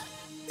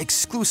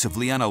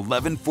 Exclusively on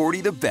 1140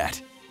 The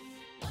Bet.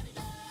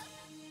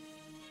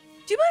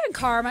 Do you believe in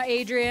karma,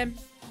 Adrian?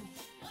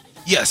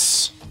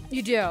 Yes.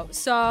 You do.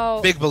 So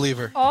Big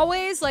believer.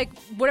 Always, like,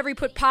 whatever you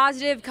put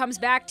positive comes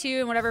back to you,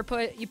 and whatever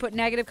you put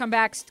negative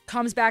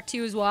comes back to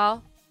you as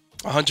well.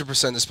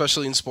 100%,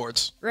 especially in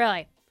sports.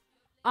 Really?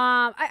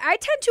 I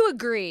tend to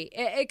agree,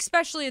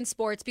 especially in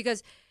sports,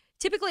 because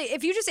typically,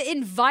 if you just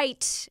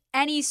invite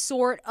any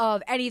sort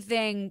of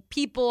anything,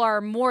 people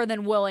are more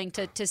than willing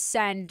to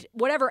send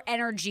whatever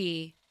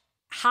energy,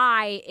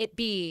 high it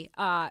be,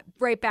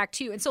 right back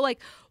to you. And so, like,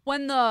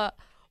 when the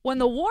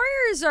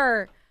Warriors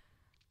are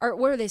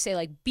what do they say?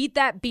 Like, beat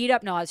up?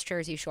 No, that's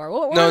Jersey Shore.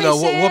 What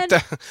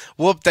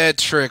whoop that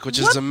trick, which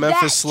is a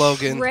Memphis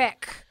slogan.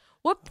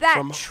 Whoop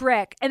that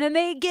trick. And then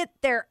they get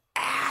their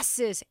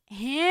asses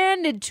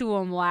handed to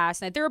them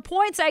last night. There were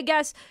points, I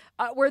guess,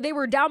 where they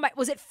were down by,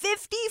 was it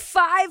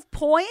 55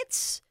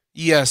 points?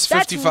 Yes,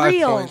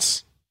 55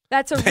 points.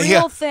 That's a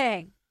real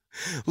thing.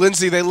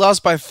 Lindsay, they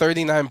lost by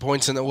 39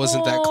 points, and it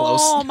wasn't that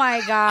close. Oh,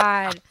 my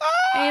God.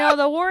 And,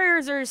 the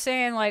Warriors are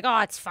saying, like, oh,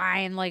 it's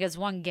fine. Like, it's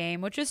one game,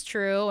 which is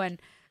true.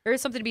 And there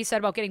is something to be said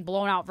about getting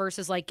blown out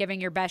versus, like,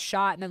 giving your best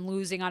shot and then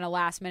losing on a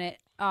last-minute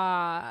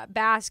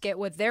basket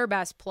with their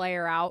best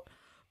player out.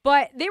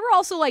 But they were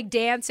also, like,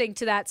 dancing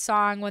to that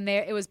song when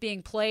it was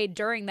being played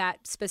during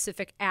that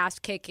specific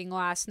ass-kicking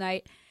last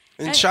night.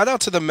 And shout out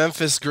to the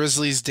Memphis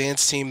Grizzlies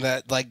dance team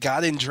that, like,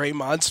 got in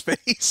Draymond's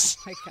face.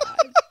 Oh, my God.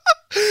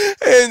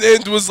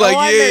 and was like,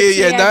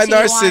 yeah, not in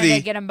our city.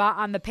 To get him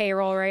on the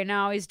payroll right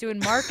now. He's doing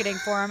marketing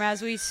for him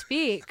as we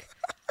speak.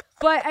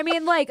 But, I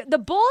mean, like, the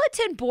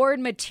bulletin board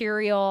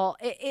material,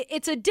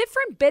 it's a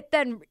different bit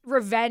than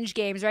revenge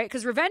games, right?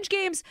 Because revenge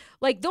games,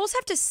 like, those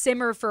have to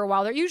simmer for a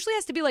while. There usually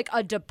has to be, like,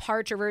 a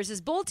departure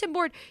versus bulletin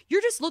board.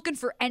 You're just looking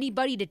for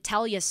anybody to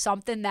tell you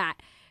something that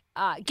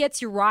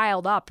gets you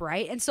riled up,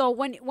 right? And so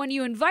when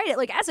you invite it,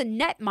 like, as a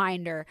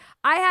netminder,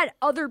 I had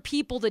other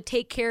people to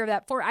take care of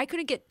that for. I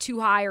couldn't get too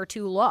high or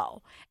too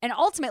low. And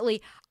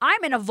ultimately,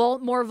 I'm in a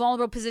more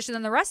vulnerable position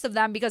than the rest of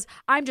them because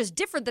I'm just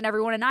different than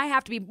everyone, and I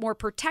have to be more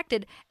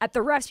protected at the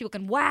refs. People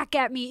can whack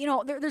at me.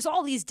 There's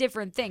all these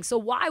different things. So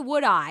why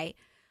would I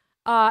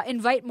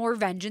invite more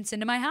vengeance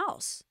into my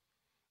house?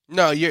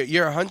 No,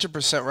 you're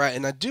 100% right.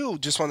 And I do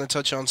just want to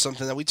touch on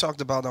something that we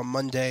talked about on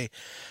Monday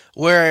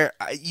where,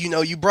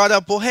 you brought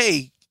up, well,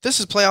 hey, this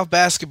is playoff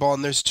basketball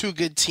and there's two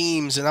good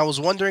teams. And I was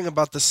wondering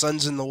about the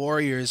Suns and the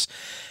Warriors.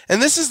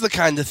 And this is the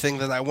kind of thing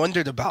that I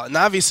wondered about. And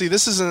obviously,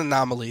 this is an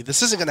anomaly.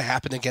 This isn't going to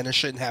happen again or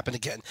shouldn't happen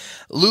again.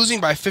 Losing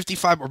by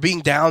 55 or being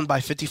down by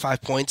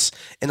 55 points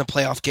in a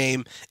playoff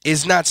game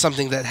is not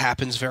something that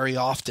happens very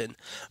often.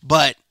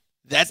 But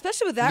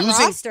especially with that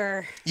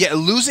roster. Yeah,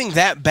 losing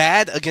that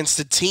bad against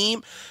a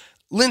team.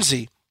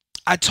 Lindsay,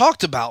 I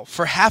talked about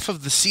for half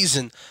of the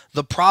season,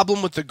 the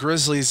problem with the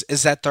Grizzlies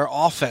is that their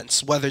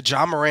offense, whether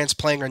Ja Morant's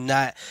playing or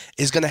not,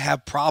 is going to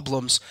have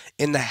problems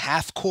in the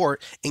half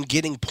court in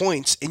getting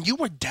points. And you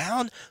were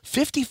down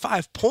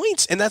 55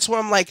 points. And that's where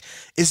I'm like,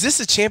 is this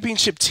a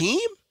championship team?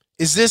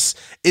 Is this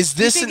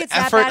an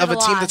effort of a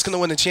team that's going to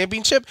win a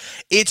championship?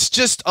 It's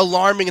just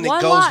alarming, and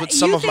it goes with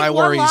some of my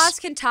worries. One loss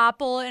can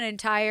topple an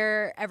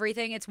entire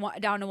everything. It's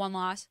down to one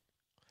loss.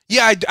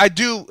 Yeah, I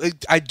do.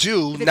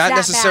 Not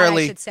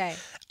necessarily. Bad, I should say.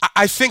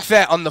 I think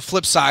that on the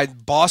flip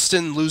side,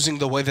 Boston losing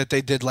the way that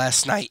they did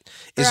last night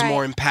is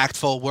more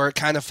impactful, where it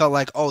kind of felt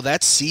like, oh,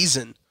 that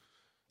season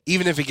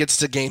even if it gets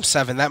to game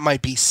 7, that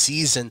might be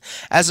season,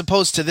 as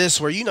opposed to this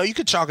where, you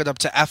could chalk it up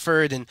to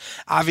effort. And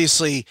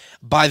obviously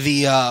by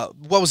the,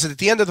 what was it? At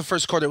the end of the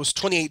first quarter, it was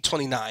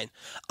 28-29.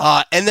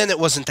 And then it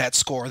wasn't that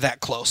score that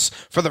close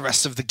for the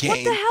rest of the game.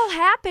 What the hell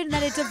happened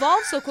that it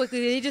devolved so quickly?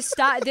 Did they just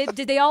stop? Did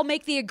they all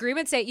make the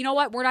agreement, say, you know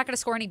what, we're not going to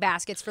score any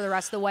baskets for the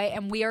rest of the way,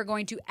 and we are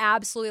going to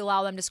absolutely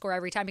allow them to score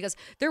every time? Because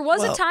there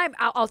was a time,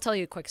 I'll tell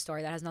you a quick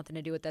story that has nothing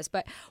to do with this,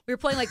 but we were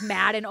playing like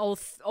Madden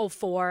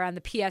 04 on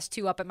the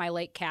PS2 up at my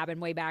lake cabin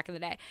way back in the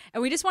day.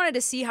 And we just wanted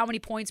to see how many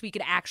points we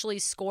could actually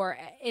score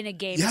in a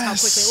game. Yes. How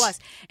quickly it was.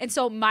 And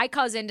so my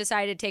cousin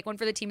decided to take one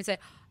for the team and say,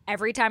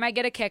 every time I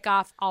get a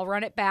kickoff, I'll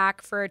run it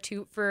back for a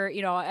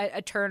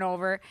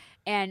turnover,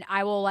 and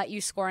I will let you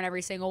score on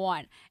every single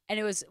one.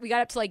 And we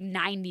got up to like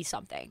 90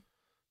 something.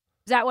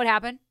 Is that what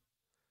happened?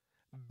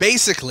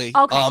 Basically,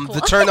 okay, cool.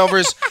 The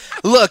turnovers.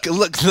 look,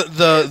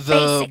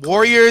 the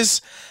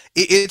Warriors.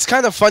 It's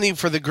kind of funny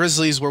for the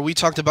Grizzlies, where we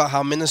talked about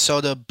how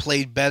Minnesota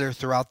played better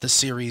throughout the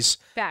series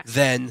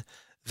than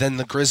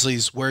the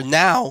Grizzlies, where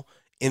now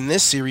in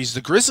this series,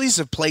 the Grizzlies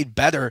have played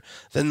better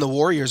than the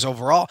Warriors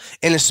overall.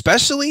 And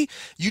especially,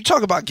 you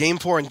talk about Game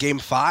 4 and Game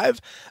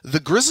 5, the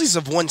Grizzlies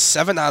have won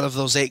 7 out of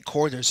those 8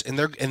 quarters. And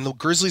the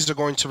Grizzlies are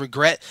going to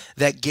regret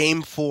that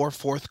Game 4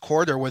 fourth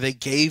quarter where they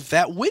gave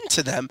that win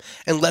to them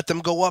and let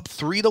them go up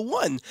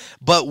 3-1.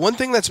 But one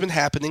thing that's been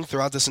happening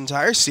throughout this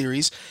entire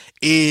series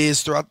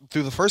is through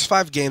the first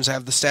 5 games, I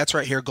have the stats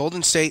right here,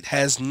 Golden State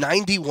has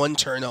 91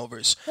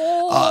 turnovers.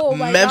 Oh,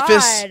 my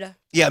Memphis, God.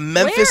 Yeah,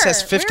 Memphis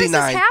has 59.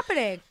 Where is this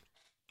happening?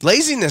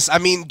 Laziness. I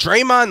mean,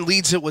 Draymond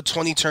leads it with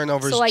 20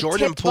 turnovers. So like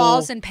Jordan tipped Poole,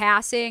 balls and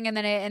passing, and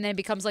then it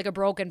becomes like a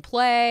broken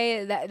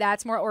play.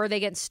 That's more, or are they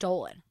getting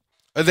stolen?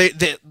 They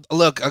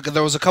look.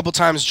 There was a couple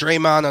times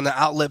Draymond on the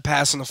outlet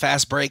pass on a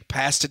fast break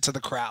passed it to the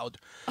crowd.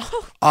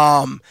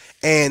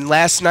 And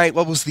last night,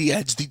 what was the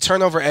edge? The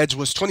turnover edge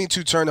was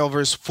 22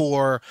 turnovers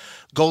for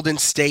Golden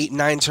State,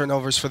 9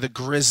 turnovers for the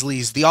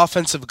Grizzlies. The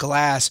offensive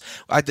glass,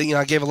 I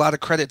gave a lot of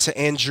credit to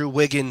Andrew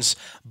Wiggins,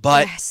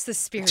 but yes, the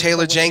spirit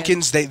Taylor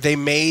Jenkins, they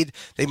made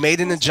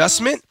an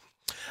adjustment.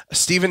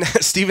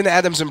 Steven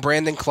Adams and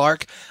Brandon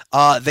Clark,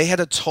 they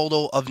had a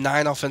total of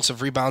 9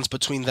 offensive rebounds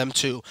between them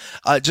two.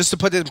 Just to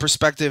put it in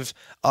perspective,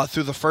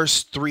 through the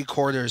first 3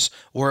 quarters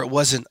where it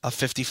wasn't a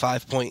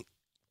 55-point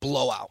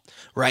blowout,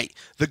 right?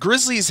 The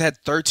Grizzlies had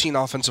 13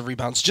 offensive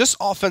rebounds, just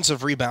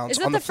offensive rebounds.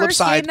 Isn't on the the flip first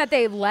side, game that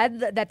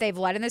they've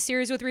led in this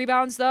series with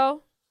rebounds,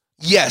 though?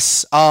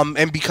 Yes,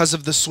 and because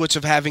of the switch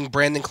of having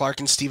Brandon Clark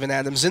and Steven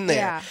Adams in there.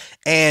 Yeah.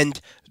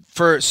 And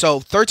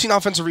 13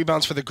 offensive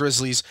rebounds for the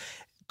Grizzlies.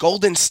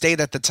 Golden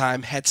State at the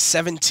time had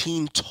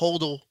 17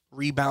 total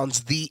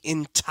rebounds the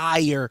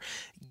entire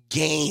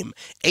game.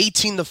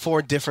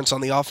 18-4 difference on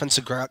the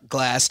offensive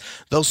glass.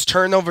 Those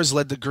turnovers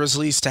led the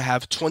Grizzlies to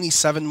have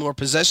 27 more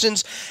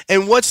possessions.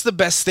 And what's the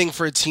best thing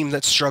for a team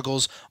that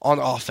struggles on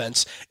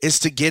offense is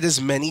to get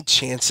as many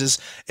chances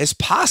as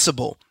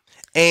possible.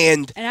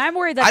 And I'm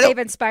worried that they've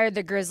inspired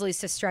the Grizzlies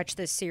to stretch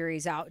this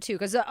series out too,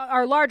 because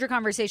our larger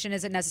conversation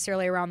isn't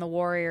necessarily around the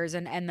Warriors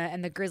and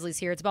the Grizzlies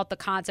here. It's about the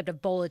concept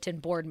of bulletin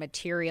board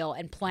material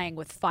and playing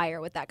with fire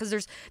with that,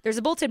 because there's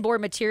a bulletin board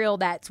material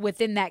that's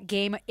within that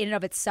game in and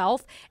of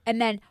itself,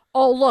 and then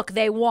oh look,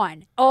 they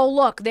won. Oh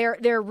look,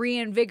 they're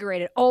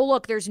reinvigorated. Oh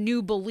look, there's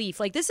new belief.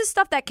 Like, this is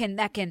stuff that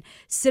can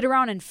sit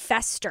around and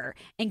fester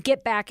and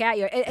get back at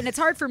you. And it's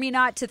hard for me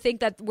not to think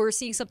that we're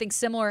seeing something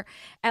similar,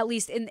 at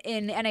least in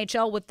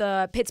NHL, with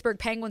the Pittsburgh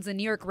Penguins and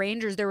New York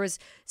Rangers. There was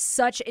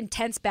such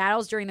intense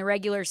battles during the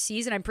regular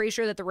season. I'm pretty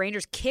sure that the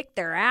Rangers kicked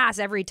their ass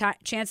every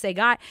chance they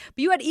got.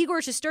 But you had Igor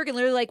Shesterkin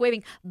literally like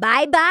waving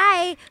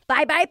bye-bye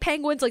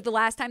Penguins like the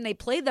last time they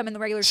played them in the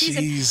regular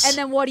season. And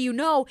then what do you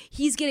know?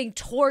 He's getting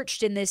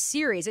torched in this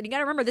series. And you got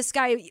to remember, this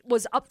guy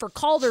was up for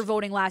Calder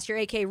voting last year,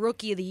 aka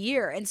Rookie of the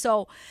Year. And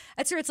so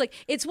that's where it's like,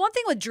 it's one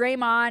thing with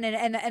Draymond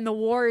and the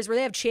Warriors where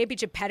they have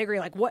championship pedigree.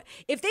 Like, what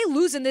if they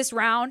lose in this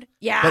round?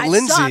 Yeah, but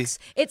Lindsay,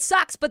 it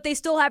sucks, but they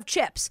still have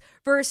chips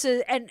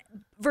versus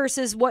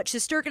what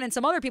Shesterkin and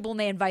some other people, when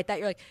they invite that,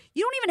 you're like,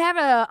 you don't even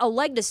have a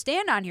leg to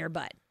stand on here,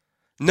 bud.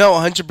 No,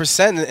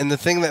 100%. And the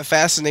thing that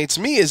fascinates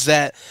me is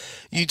that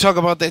you talk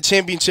about that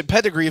championship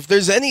pedigree. If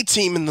there's any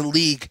team in the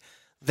league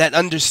that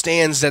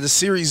understands that a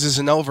series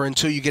isn't over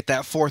until you get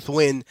that 4th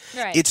win,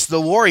 right, it's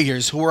the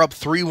Warriors, who were up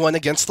 3-1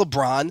 against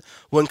LeBron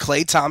when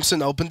Klay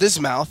Thompson opened his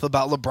mouth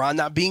about LeBron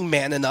not being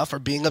man enough or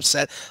being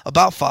upset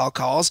about foul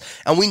calls.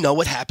 And we know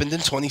what happened in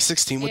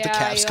 2016 with the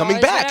Cavs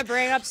coming back. Gotta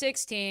bring up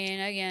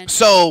 16 again.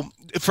 So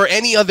for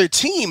any other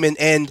team,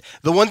 and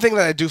the one thing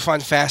that I do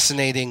find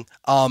fascinating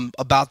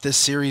about this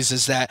series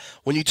is that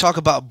when you talk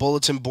about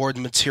bulletin board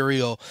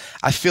material,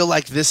 I feel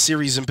like this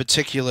series in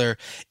particular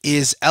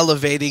is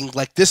elevating,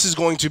 like, this is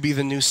going to be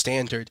the new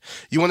standard.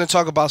 You want to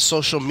talk about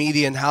social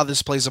media and how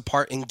this plays a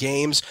part in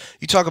games.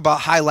 You talk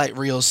about highlight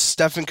reels.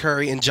 Stephen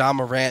Curry and John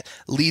Morant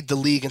lead the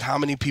league in how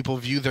many people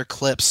view their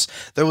clips.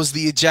 There was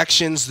the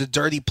ejections, the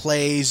dirty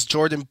plays,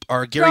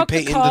 Gary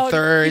Payton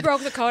III. You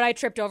broke the code. I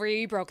tripped over you.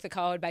 You broke the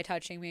code by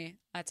touching me.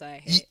 That's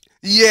I hate.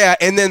 Yeah,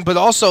 and then, but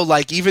also,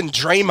 like, even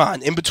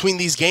Draymond in between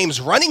these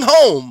games running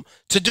home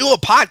to do a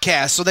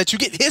podcast so that you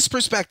get his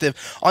perspective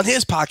on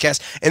his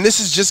podcast. And this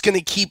is just going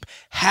to keep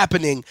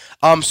happening.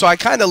 So I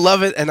kind of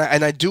love it, and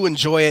I do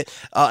enjoy it.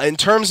 In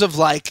terms of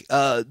like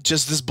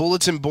just this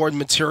bulletin board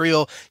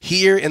material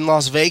here in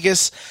Las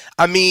Vegas,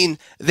 I mean,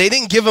 they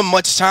didn't give him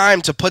much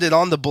time to put it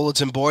on the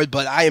bulletin board,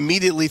 but I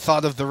immediately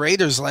thought of the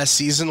Raiders last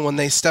season when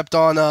they stepped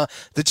on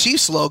the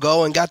Chiefs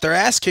logo and got their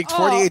ass kicked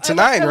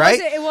 48-9, right?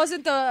 It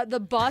wasn't the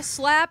bus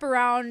slap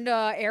around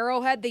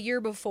Arrowhead the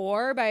year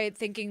before by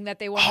thinking that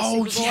they won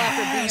the Super Bowl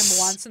after beating him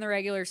once in the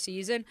regular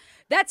season.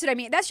 That's what I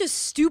mean. That's just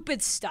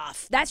stupid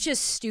stuff. That's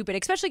just stupid,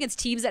 especially against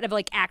teams that have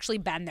like actually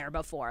been there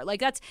before.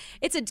 Like that's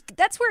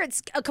where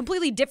it's a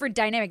completely different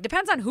dynamic.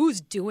 Depends on who's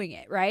doing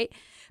it, right?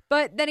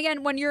 But then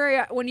again, when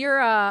you're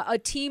a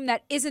team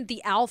that isn't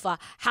the alpha,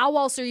 how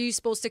else are you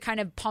supposed to kind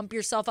of pump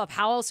yourself up?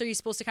 How else are you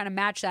supposed to kind of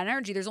match that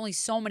energy? There's only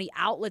so many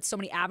outlets, so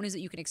many avenues that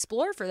you can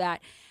explore for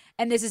that.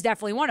 And this is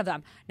definitely one of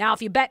them. Now,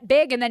 if you bet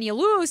big and then you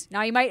lose,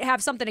 now you might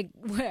have something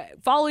to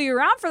follow you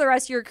around for the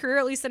rest of your career,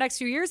 at least the next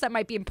few years. That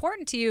might be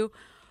important to you.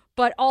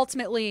 But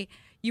ultimately,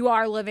 you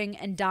are living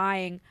and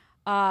dying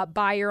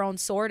by your own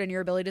sword and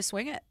your ability to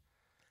swing it.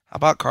 How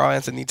about Karl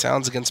Anthony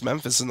Towns against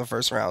Memphis in the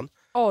first round?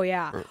 Oh,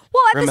 yeah. Well,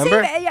 at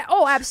Remember? the same yeah,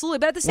 oh, absolutely.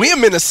 But at the same we in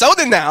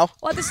Minnesota now.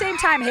 Well, at the same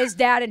time, his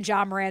dad and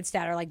John Morant's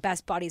dad are like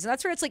best buddies. And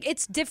that's where it's like,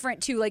 it's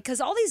different too. Like,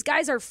 because all these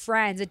guys are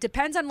friends. It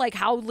depends on like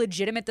how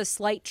legitimate the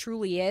slight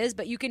truly is.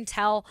 But you can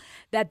tell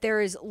that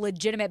there is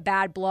legitimate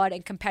bad blood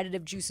and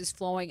competitive juices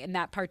flowing in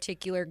that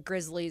particular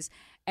Grizzlies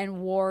and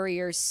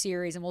Warriors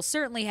series. And will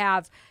certainly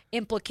have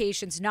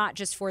implications not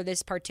just for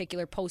this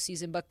particular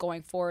postseason, but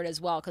going forward as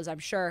well. Because I'm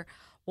sure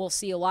we'll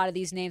see a lot of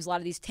these names, a lot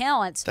of these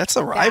talents. That's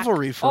a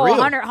rivalry for real.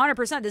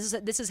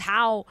 100%.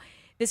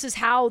 This is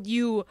how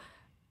you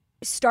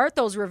start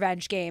those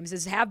revenge games,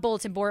 is have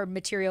bulletin board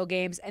material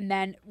games, and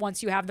then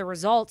once you have the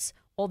results,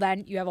 well,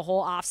 then you have a whole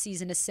off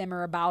season to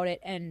simmer about it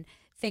and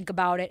think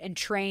about it and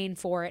train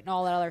for it and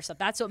all that other stuff.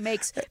 That's what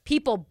makes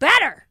people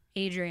better,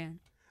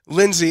 Adrian.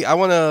 Lindsay, I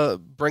want to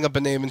bring up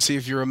a name and see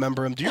if you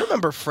remember him. Do you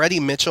remember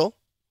Freddie Mitchell?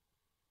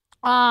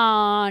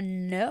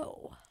 No.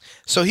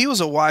 So he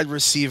was a wide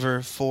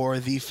receiver for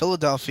the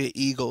Philadelphia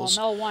Eagles.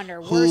 Well, no wonder.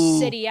 Worst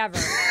city ever.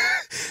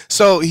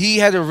 So he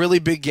had a really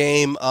big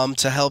game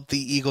to help the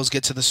Eagles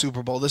get to the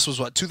Super Bowl. This was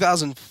what,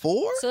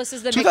 2004? So this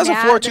is the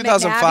 2004, McNabb,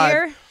 2005.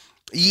 year?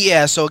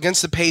 Yeah, so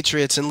against the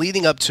Patriots, and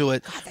leading up to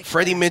it,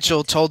 Freddie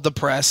Mitchell told the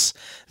press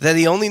that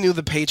he only knew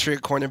the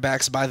Patriot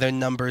cornerbacks by their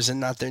numbers and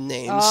not their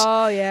names.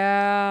 Oh,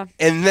 yeah.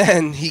 And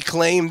then he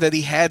claimed that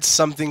he had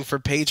something for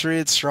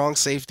Patriots strong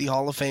safety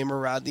Hall of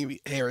Famer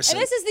Rodney Harrison.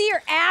 And this is the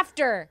year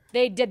after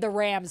they did the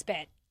Rams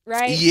bit,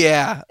 right?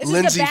 Yeah. This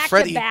Lindsay, is the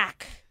Freddie.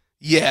 back-to-back.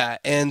 Yeah,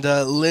 and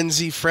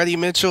Lindsay, Freddie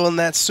Mitchell in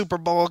that Super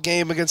Bowl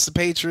game against the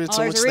Patriots.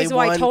 Oh, there's in which a reason they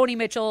won. why Tony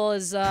Mitchell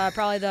is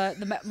probably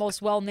the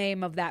most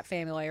well-named of that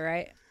family,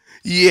 right?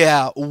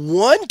 Yeah,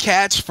 one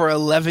catch for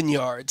 11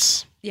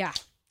 yards. Yeah.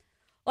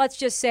 Let's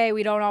just say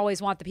we don't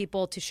always want the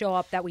people to show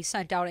up that we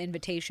sent out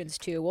invitations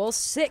to. We'll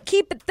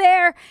keep it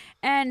there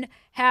and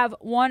have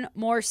one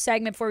more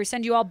segment before we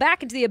send you all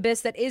back into the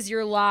abyss that is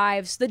your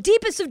lives. The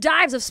deepest of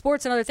dives of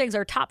sports and other things.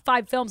 Our top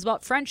 5 films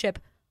about friendship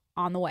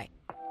on the way.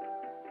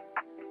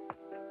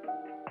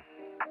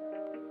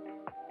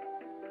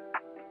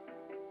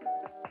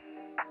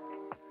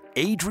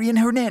 Adrian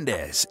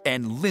Hernandez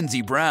and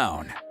Lindsey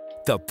Brown,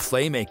 the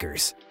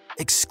Playmakers,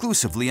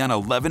 exclusively on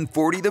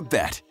 1140 The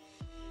Bet.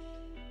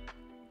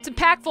 It's a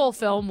impactful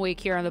film week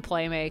here on the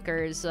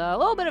Playmakers. A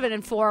little bit of an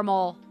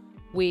informal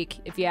week,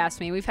 if you ask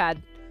me. We've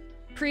had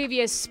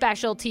previous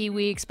specialty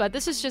weeks, but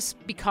this has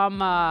just become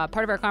part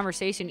of our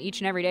conversation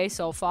each and every day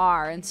so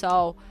far. And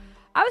so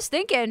I was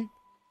thinking,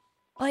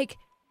 like,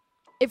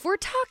 if we're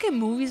talking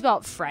movies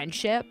about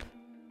friendship,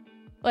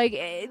 like,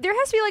 there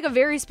has to be, like, a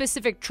very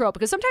specific trope.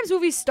 Because sometimes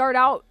movies start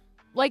out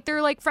like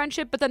they're, like,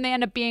 friendship, but then they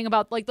end up being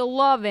about, like, the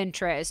love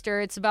interest. Or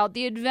it's about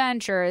the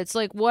adventure. It's,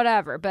 like,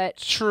 whatever. But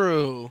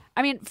True.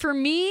 I mean, for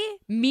me,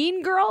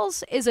 Mean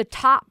Girls is a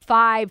top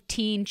 5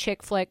 teen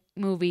chick flick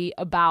movie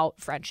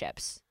about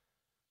friendships.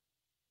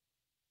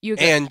 You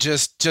agree? And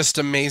just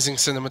amazing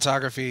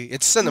cinematography.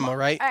 It's cinema,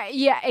 right?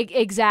 Yeah,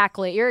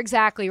 exactly. You're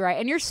exactly right.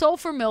 And you're so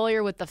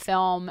familiar with the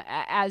film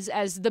as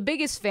the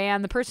biggest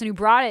fan, the person who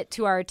brought it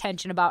to our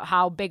attention about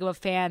how big of a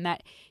fan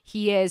that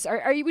he is.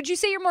 Are you? Would you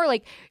say you're more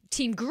like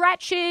Team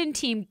Gretchen,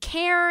 Team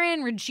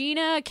Karen,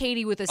 Regina,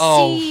 Katie with a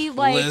C?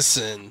 Like,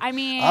 listen. I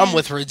mean, I'm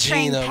with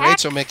Regina. Peck?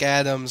 Rachel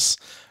McAdams.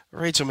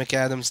 Rachel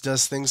McAdams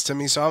does things to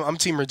me, so I'm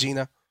Team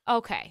Regina.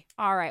 Okay.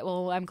 All right.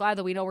 Well, I'm glad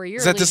that we know where you're.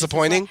 Is that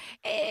disappointing?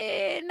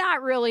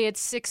 Not really.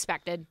 It's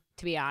expected,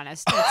 to be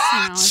honest.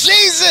 It's,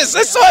 Jesus,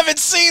 I still haven't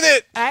seen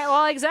it.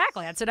 Well,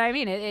 exactly. That's what I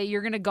mean.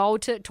 You're going to go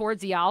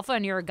towards the alpha,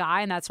 and you're a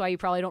guy, and that's why you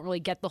probably don't really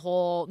get the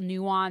whole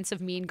nuance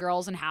of Mean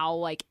Girls and how,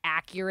 like,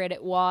 accurate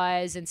it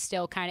was and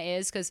still kind of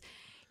is. Because,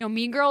 you know,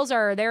 Mean Girls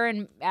are there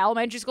in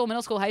elementary school,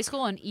 middle school, high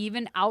school, and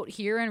even out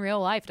here in real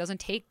life. It doesn't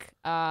take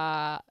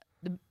the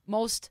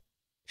most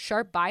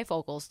sharp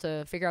bifocals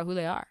to figure out who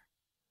they are.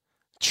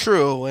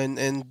 True,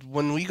 and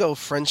when we go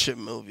friendship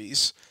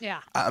movies, yeah,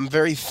 I'm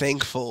very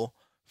thankful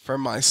for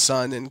my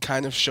son and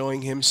kind of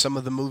showing him some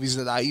of the movies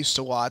that I used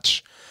to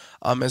watch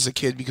as a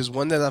kid, because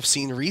one that I've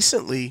seen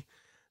recently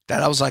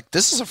that I was like,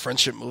 this is a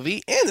friendship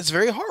movie and it's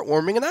very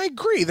heartwarming, and I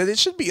agree that it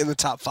should be in the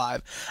top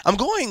 5. I'm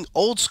going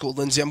old school,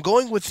 Lindsay. I'm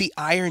going with The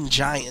Iron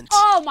Giant.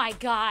 Oh my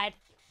God.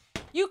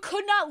 You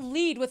could not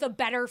lead with a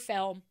better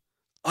film.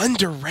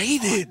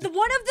 Underrated.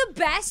 One of the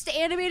best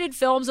animated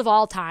films of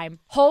all time.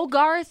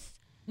 Hogarth.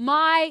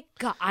 My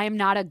God. I am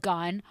not a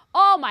gun.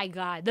 Oh my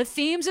God. The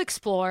themes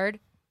explored.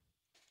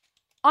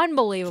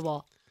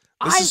 Unbelievable.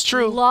 This is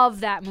true. I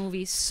love that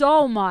movie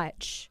so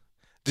much.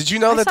 Did you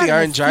know that The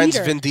Iron Giant's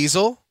Vin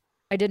Diesel?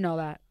 I did know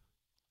that.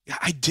 Yeah,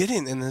 I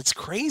didn't, and it's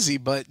crazy.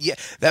 But yeah,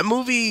 that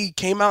movie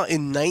came out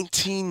in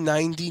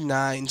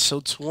 1999, so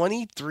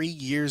 23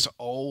 years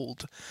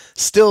old.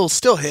 Still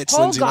hits,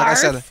 Lindsay. Like I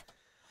said.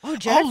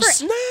 Oh,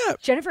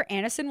 snap! Jennifer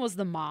Aniston was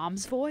the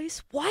mom's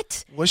voice.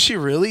 What? Was she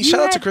really?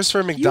 Shout out to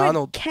Christopher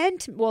McDonald.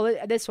 Kent. Well,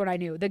 this one I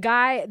knew. The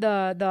guy,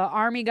 the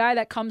army guy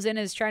that comes in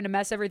is trying to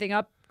mess everything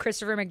up.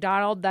 Christopher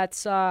McDonald.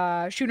 That's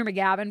Shooter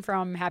McGavin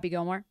from Happy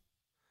Gilmore.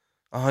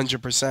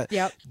 100%.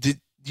 Yep.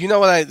 Did you know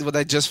what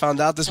I just found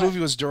out? This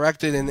movie was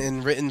directed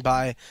and written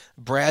by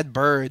Brad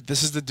Bird.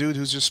 This is the dude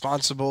who's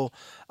responsible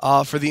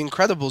for the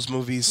Incredibles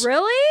movies.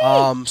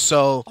 Really?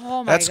 So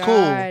oh my that's God.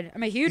 cool.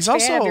 I'm a huge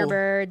fan of your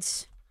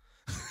birds.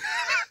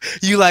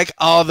 You like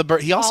all the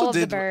bird? He also all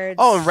did. The birds.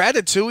 Oh, and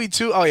Ratatouille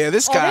too. Oh yeah,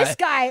 this guy. This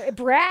guy,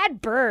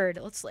 Brad Bird.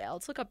 Let's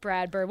look up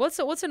Brad Bird. What's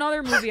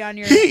another movie on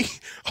your? He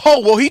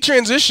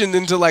transitioned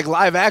into like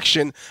live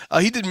action.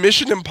 He did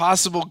Mission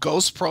Impossible: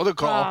 Ghost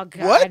Protocol. Oh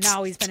God! What?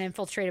 Now he's been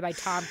infiltrated by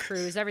Tom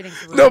Cruise.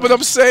 Everything's ruined. No, but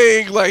I'm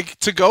saying like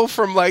to go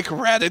from like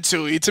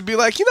Ratatouille to be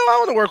like, I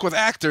want to work with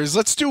actors.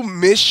 Let's do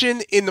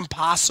Mission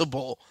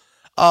Impossible.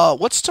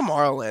 What's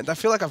Tomorrowland? I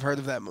feel like I've heard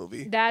of that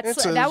movie. That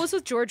was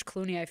with George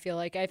Clooney. I feel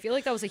like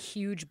that was a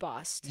huge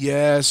bust.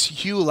 Yes,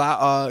 Hugh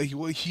Laurie.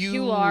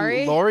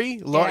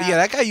 Yeah,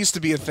 that guy used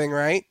to be a thing,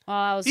 right?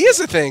 He is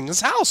a thing.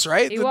 His house,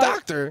 right? The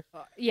doctor.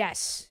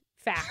 Yes,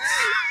 facts.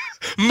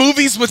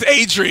 Movies with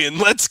Adrian.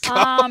 Let's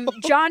go.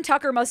 John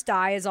Tucker Must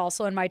Die is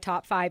also in my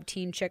top 5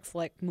 teen chick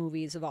flick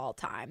movies of all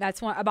time.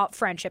 That's one about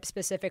friendship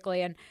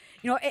specifically, and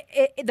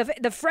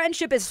the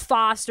friendship is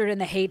fostered in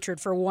the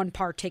hatred for one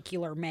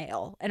particular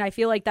male, and I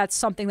feel like that's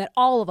something that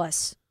all of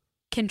us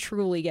can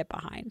truly get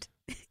behind.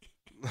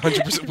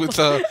 100%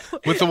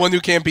 with the one who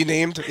can't be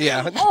named.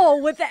 Yeah.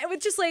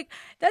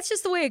 That's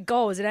just the way it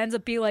goes. It ends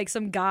up being like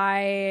some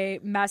guy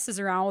messes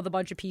around with a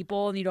bunch of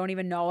people and you don't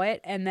even know it,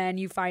 and then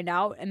you find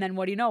out, and then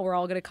what do you know? We're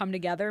all gonna come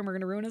together and we're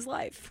gonna ruin his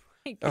life.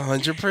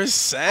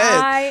 100%.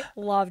 I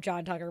love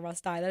John Tucker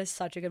Must Die. That is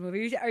such a good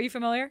movie. Are you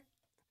familiar?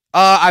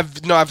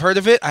 I've heard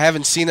of it. I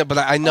haven't seen it, but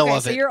I know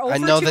of it. So you're 0 I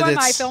for know 2 that on it's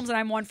my films, and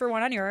I'm 1 for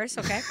 1 on yours.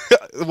 Okay.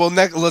 Well,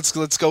 let's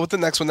go with the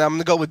next one. Now I'm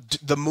gonna go with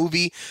the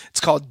movie.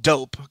 It's called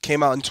Dope.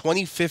 Came out in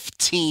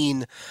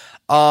 2015.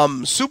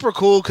 Super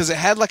cool because it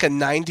had like a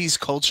 90s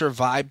culture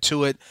vibe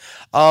to it.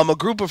 A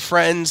group of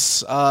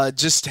friends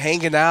just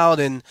hanging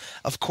out, and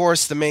of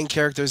course the main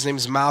character's name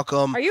is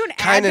Malcolm. Are you an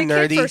kind of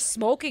advocate nerdy for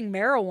smoking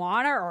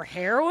marijuana or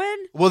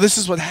heroin? Well, this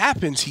is what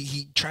happens.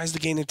 He tries to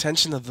gain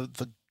attention of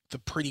the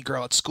pretty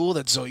girl at school.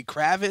 That's Zoe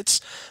Kravitz,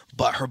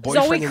 but her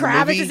boyfriend Zoe in the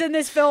Kravitz movie, is in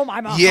this film.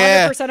 I'm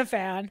 100% a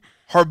fan.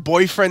 Her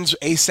boyfriend's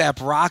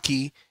A$AP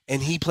Rocky,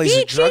 and he plays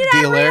a drug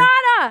cheated dealer. On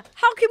Rihanna.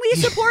 How can we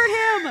support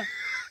him?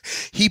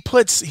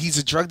 He's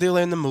a drug dealer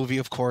in the movie,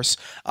 of course.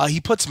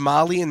 He puts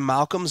Molly in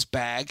Malcolm's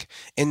bag,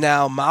 and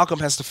now Malcolm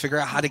has to figure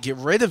out how to get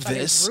rid of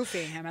this.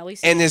 Roofing him, at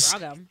least and his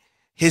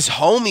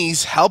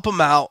homies help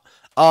him out.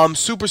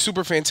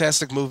 Super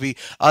fantastic movie.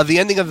 The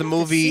ending of the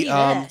movie,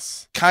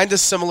 kind of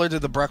similar to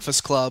The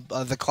Breakfast Club,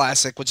 the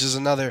classic, which is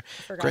another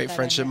great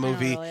friendship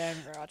movie.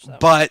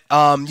 But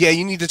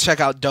you need to check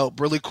out Dope.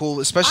 Really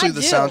cool, especially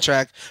the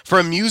soundtrack for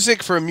a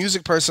music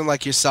person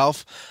like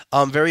yourself.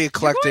 Very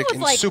eclectic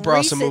and super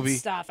awesome movie.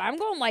 Stuff. I'm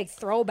going like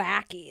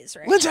throwbackies,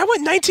 right? Lindsay, I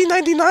went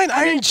 1999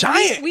 Iron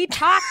Giant. We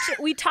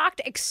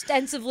talked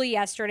extensively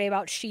yesterday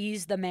about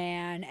She's the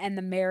Man and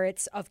the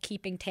merits of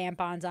keeping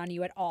tampons on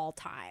you at all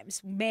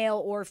times,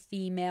 male or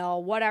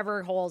female,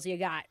 whatever holes you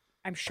got.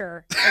 I'm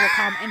sure it will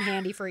come in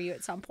handy for you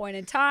at some point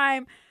in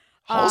time.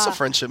 Hole's a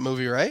friendship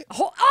movie, right?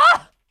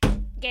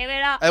 Give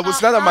it up. It was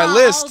not on my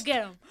list.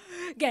 Get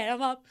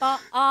him up.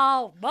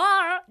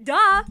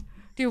 Duh.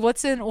 Dude,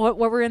 what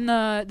were in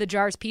the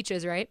jars?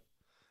 Peaches, right?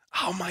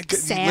 Oh my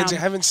goodness, Lindsay, I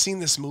haven't seen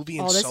this movie in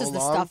so long. Oh, this is the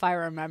stuff I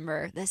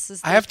remember.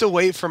 I have to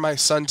wait for my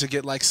son to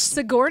get like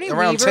Sigourney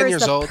around Weaver 10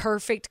 years old. is the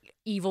perfect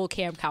evil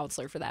camp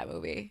counselor for that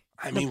movie.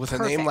 I mean, with a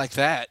name like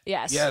that.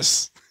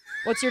 Yes.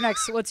 What's your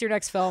next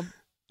film?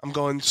 I'm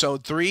going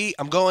 3.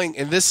 I'm going,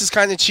 and this is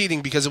kind of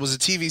cheating because it was a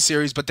TV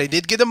series, but they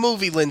did get a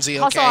movie, Lindsay.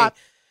 Okay.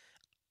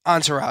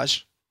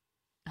 Entourage.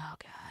 Oh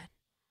God.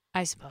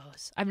 I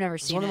suppose I've never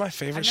seen one of my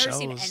favorite shows.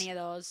 I've never seen any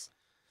of those.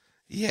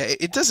 Yeah,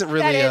 it doesn't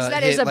really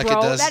that is hit like it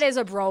does. That is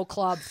a bro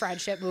club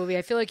friendship movie.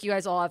 I feel like you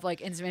guys all have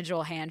like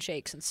individual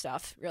handshakes and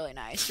stuff. Really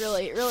nice.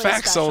 Really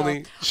Facts special.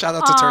 only. Shout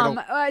out to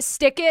Turtle.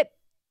 Stick It.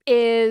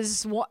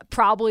 is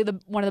probably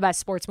one of the best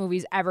sports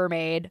movies ever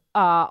made.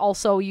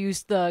 Also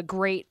used the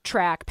great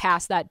track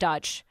Pass That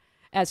Dutch,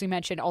 as we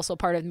mentioned, also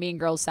part of Mean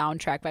Girls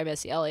soundtrack by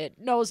Missy Elliott.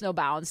 Knows no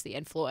bounds, the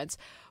influence.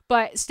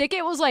 But Stick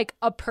It was like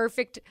a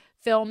perfect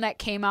film that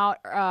came out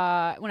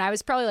when I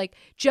was probably like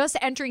just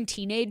entering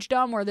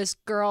teenagedom, where this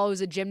girl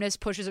who's a gymnast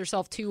pushes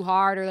herself too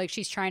hard, or like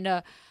she's trying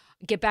to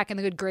get back in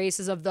the good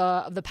graces of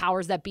the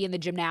powers that be in the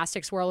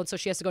gymnastics world, and so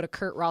she has to go to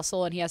Kurt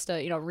Russell, and he has to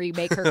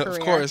remake her career. Of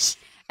course.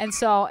 And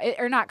so,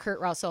 or not Kurt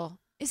Russell.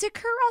 Is it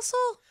Kurt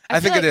Russell? I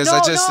think it is.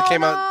 It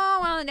came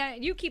out. Well,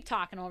 you keep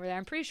talking over there.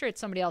 I'm pretty sure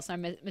it's somebody else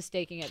I'm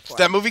mistaking it for.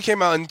 That movie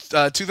came out in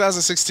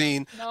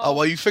 2016.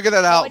 While you figure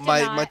that out,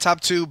 my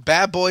top two,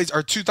 Bad Boys,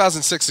 or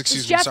 2006,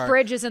 excuse me. Jeff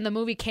Bridges, and the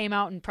movie came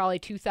out in probably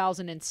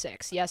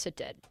 2006. Yes, it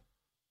did.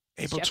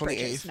 April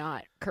 28th.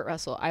 Not Kurt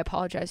Russell. I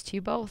apologize to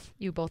you both.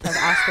 You both have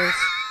Oscars.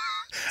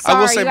 Sorry, I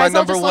will say you my guys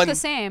number all just one. Look the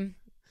same.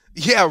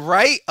 Yeah,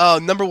 right.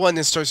 Number one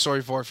is Toy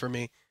Story 4 for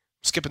me.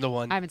 Skipping the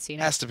one. I haven't seen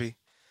it. Has to be.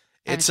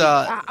 It's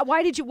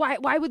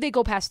Why would they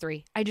go past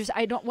 3? I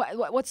don't.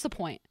 What's the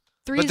point?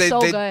 3 is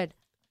so good.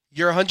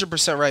 You're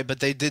 100% right, but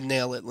they did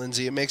nail it,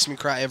 Lindsay. It makes me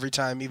cry every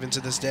time, even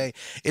to this day.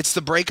 It's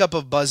the breakup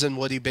of Buzz and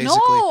Woody, basically.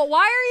 No,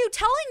 why are you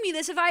telling me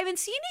this if I haven't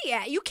seen it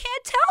yet? You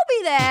can't tell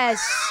me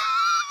this.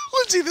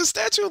 Lindsay, the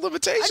statute of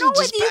limitations I know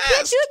what is you passed.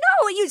 can't do.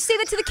 No, you say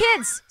that to the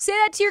kids. Say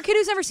that to your kid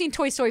who's never seen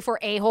Toy Story 4.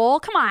 A-hole.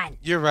 Come on.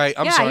 You're right.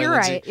 I'm sorry, you're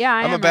Lindsay. right. Yeah,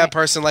 I'm a bad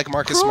person like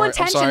Marcus Cruel Smart.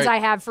 I'm Intentions sorry. I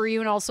have for you,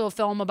 and also a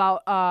film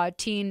about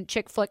teen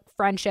chick flick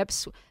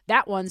friendships.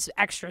 That one's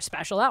extra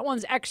special. That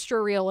one's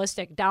extra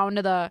realistic, down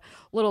to the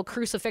little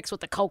crucifix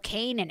with the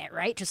cocaine in it,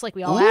 right? Just like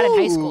we all had in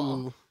high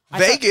school.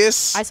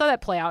 Vegas. I saw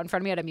that play out in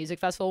front of me at a music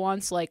festival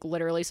once, like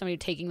literally somebody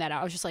taking that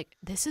out. I was just like,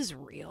 this is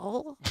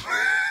real?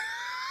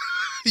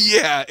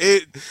 Yeah,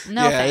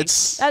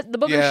 thanks. The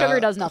Booger Sugar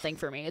does nothing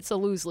for me. It's a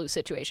lose-lose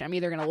situation. I'm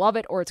either going to love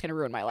it or it's going to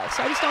ruin my life.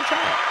 So I just don't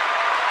try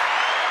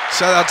it.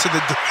 Shout out to the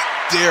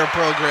DARE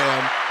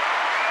program.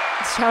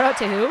 Shout out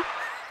to who?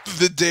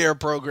 The DARE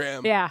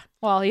program. Yeah.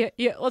 Well,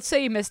 let's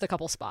say you missed a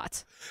couple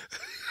spots.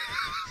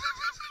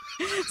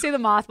 Say the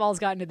mothballs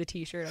got into the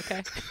T-shirt,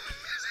 okay?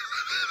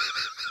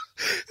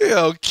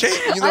 Yeah, okay.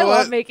 You know I what?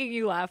 love making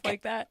you laugh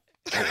like that.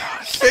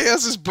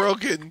 Chaos is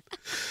broken.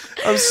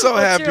 I'm so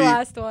happy. What's your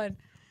last one?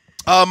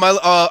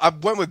 I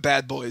went with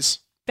Bad Boys.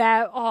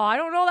 I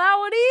don't know that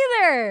one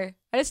either.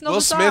 I just know Will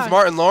the song. Smith,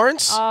 Martin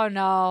Lawrence? Oh,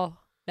 no.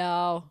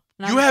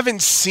 You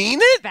haven't seen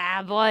it?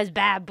 Bad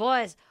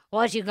boys.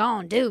 What you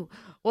gonna do?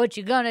 What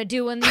you gonna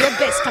do when the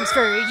abyss comes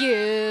for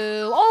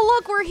you? Oh,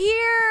 look, we're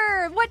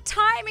here. What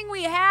timing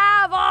we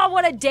have. Oh,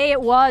 what a day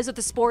it was with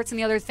the sports and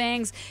the other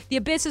things. The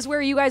abyss is where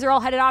you guys are all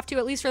headed off to,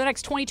 at least for the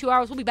next 22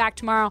 hours. We'll be back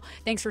tomorrow.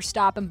 Thanks for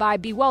stopping by.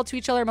 Be well to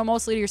each other, but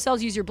mostly to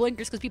yourselves. Use your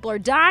blinkers because people are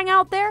dying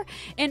out there.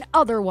 And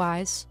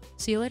otherwise,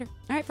 see you later.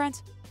 All right,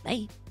 friends.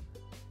 Bye.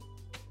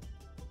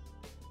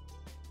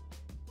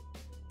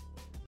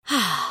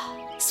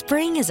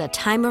 Spring is a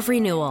time of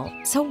renewal,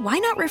 so why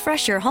not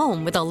refresh your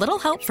home with a little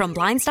help from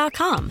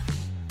Blinds.com?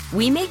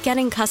 We make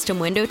getting custom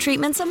window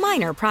treatments a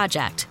minor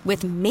project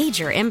with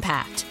major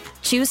impact.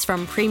 Choose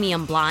from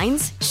premium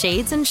blinds,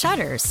 shades, and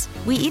shutters.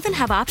 We even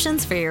have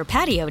options for your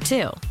patio,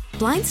 too.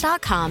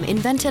 Blinds.com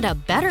invented a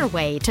better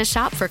way to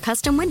shop for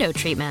custom window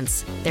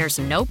treatments. There's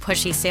no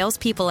pushy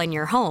salespeople in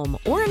your home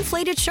or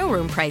inflated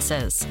showroom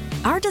prices.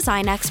 Our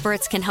design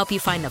experts can help you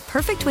find the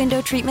perfect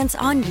window treatments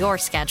on your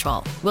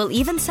schedule. We'll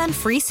even send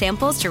free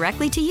samples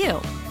directly to you.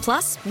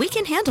 Plus, we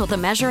can handle the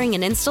measuring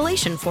and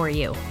installation for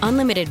you.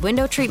 Unlimited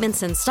window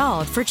treatments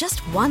installed for just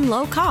one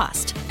low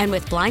cost. And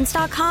with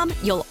Blinds.com,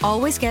 you'll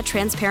always get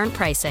transparent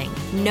pricing.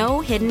 No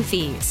hidden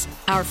fees.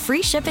 Our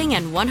free shipping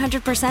and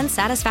 100%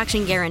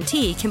 satisfaction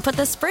guarantee can put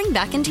the spring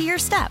back into your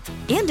step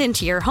and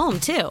into your home,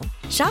 too.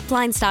 Shop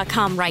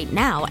Blinds.com right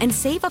now and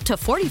save up to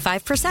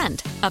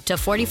 45%. Up to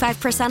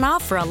 45%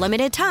 off for a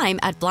limited time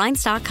at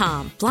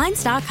Blinds.com.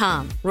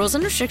 Blinds.com. Rules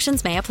and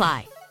restrictions may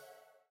apply.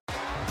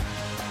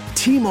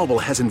 T-Mobile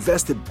has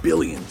invested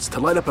billions to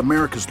light up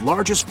America's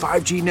largest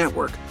 5G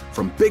network,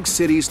 from big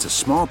cities to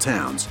small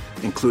towns,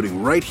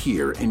 including right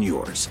here in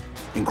yours.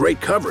 And great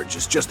coverage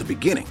is just the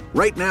beginning.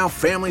 Right now,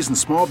 families and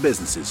small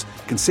businesses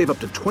can save up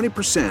to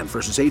 20%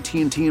 versus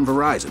AT&T and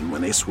Verizon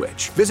when they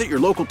switch. Visit your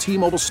local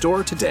T-Mobile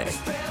store today.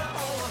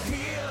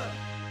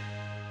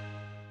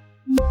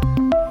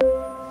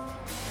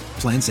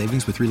 Plan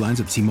savings with 3 lines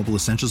of T-Mobile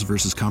Essentials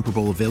versus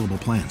comparable available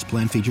plans.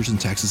 Plan features and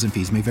taxes and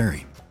fees may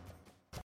vary.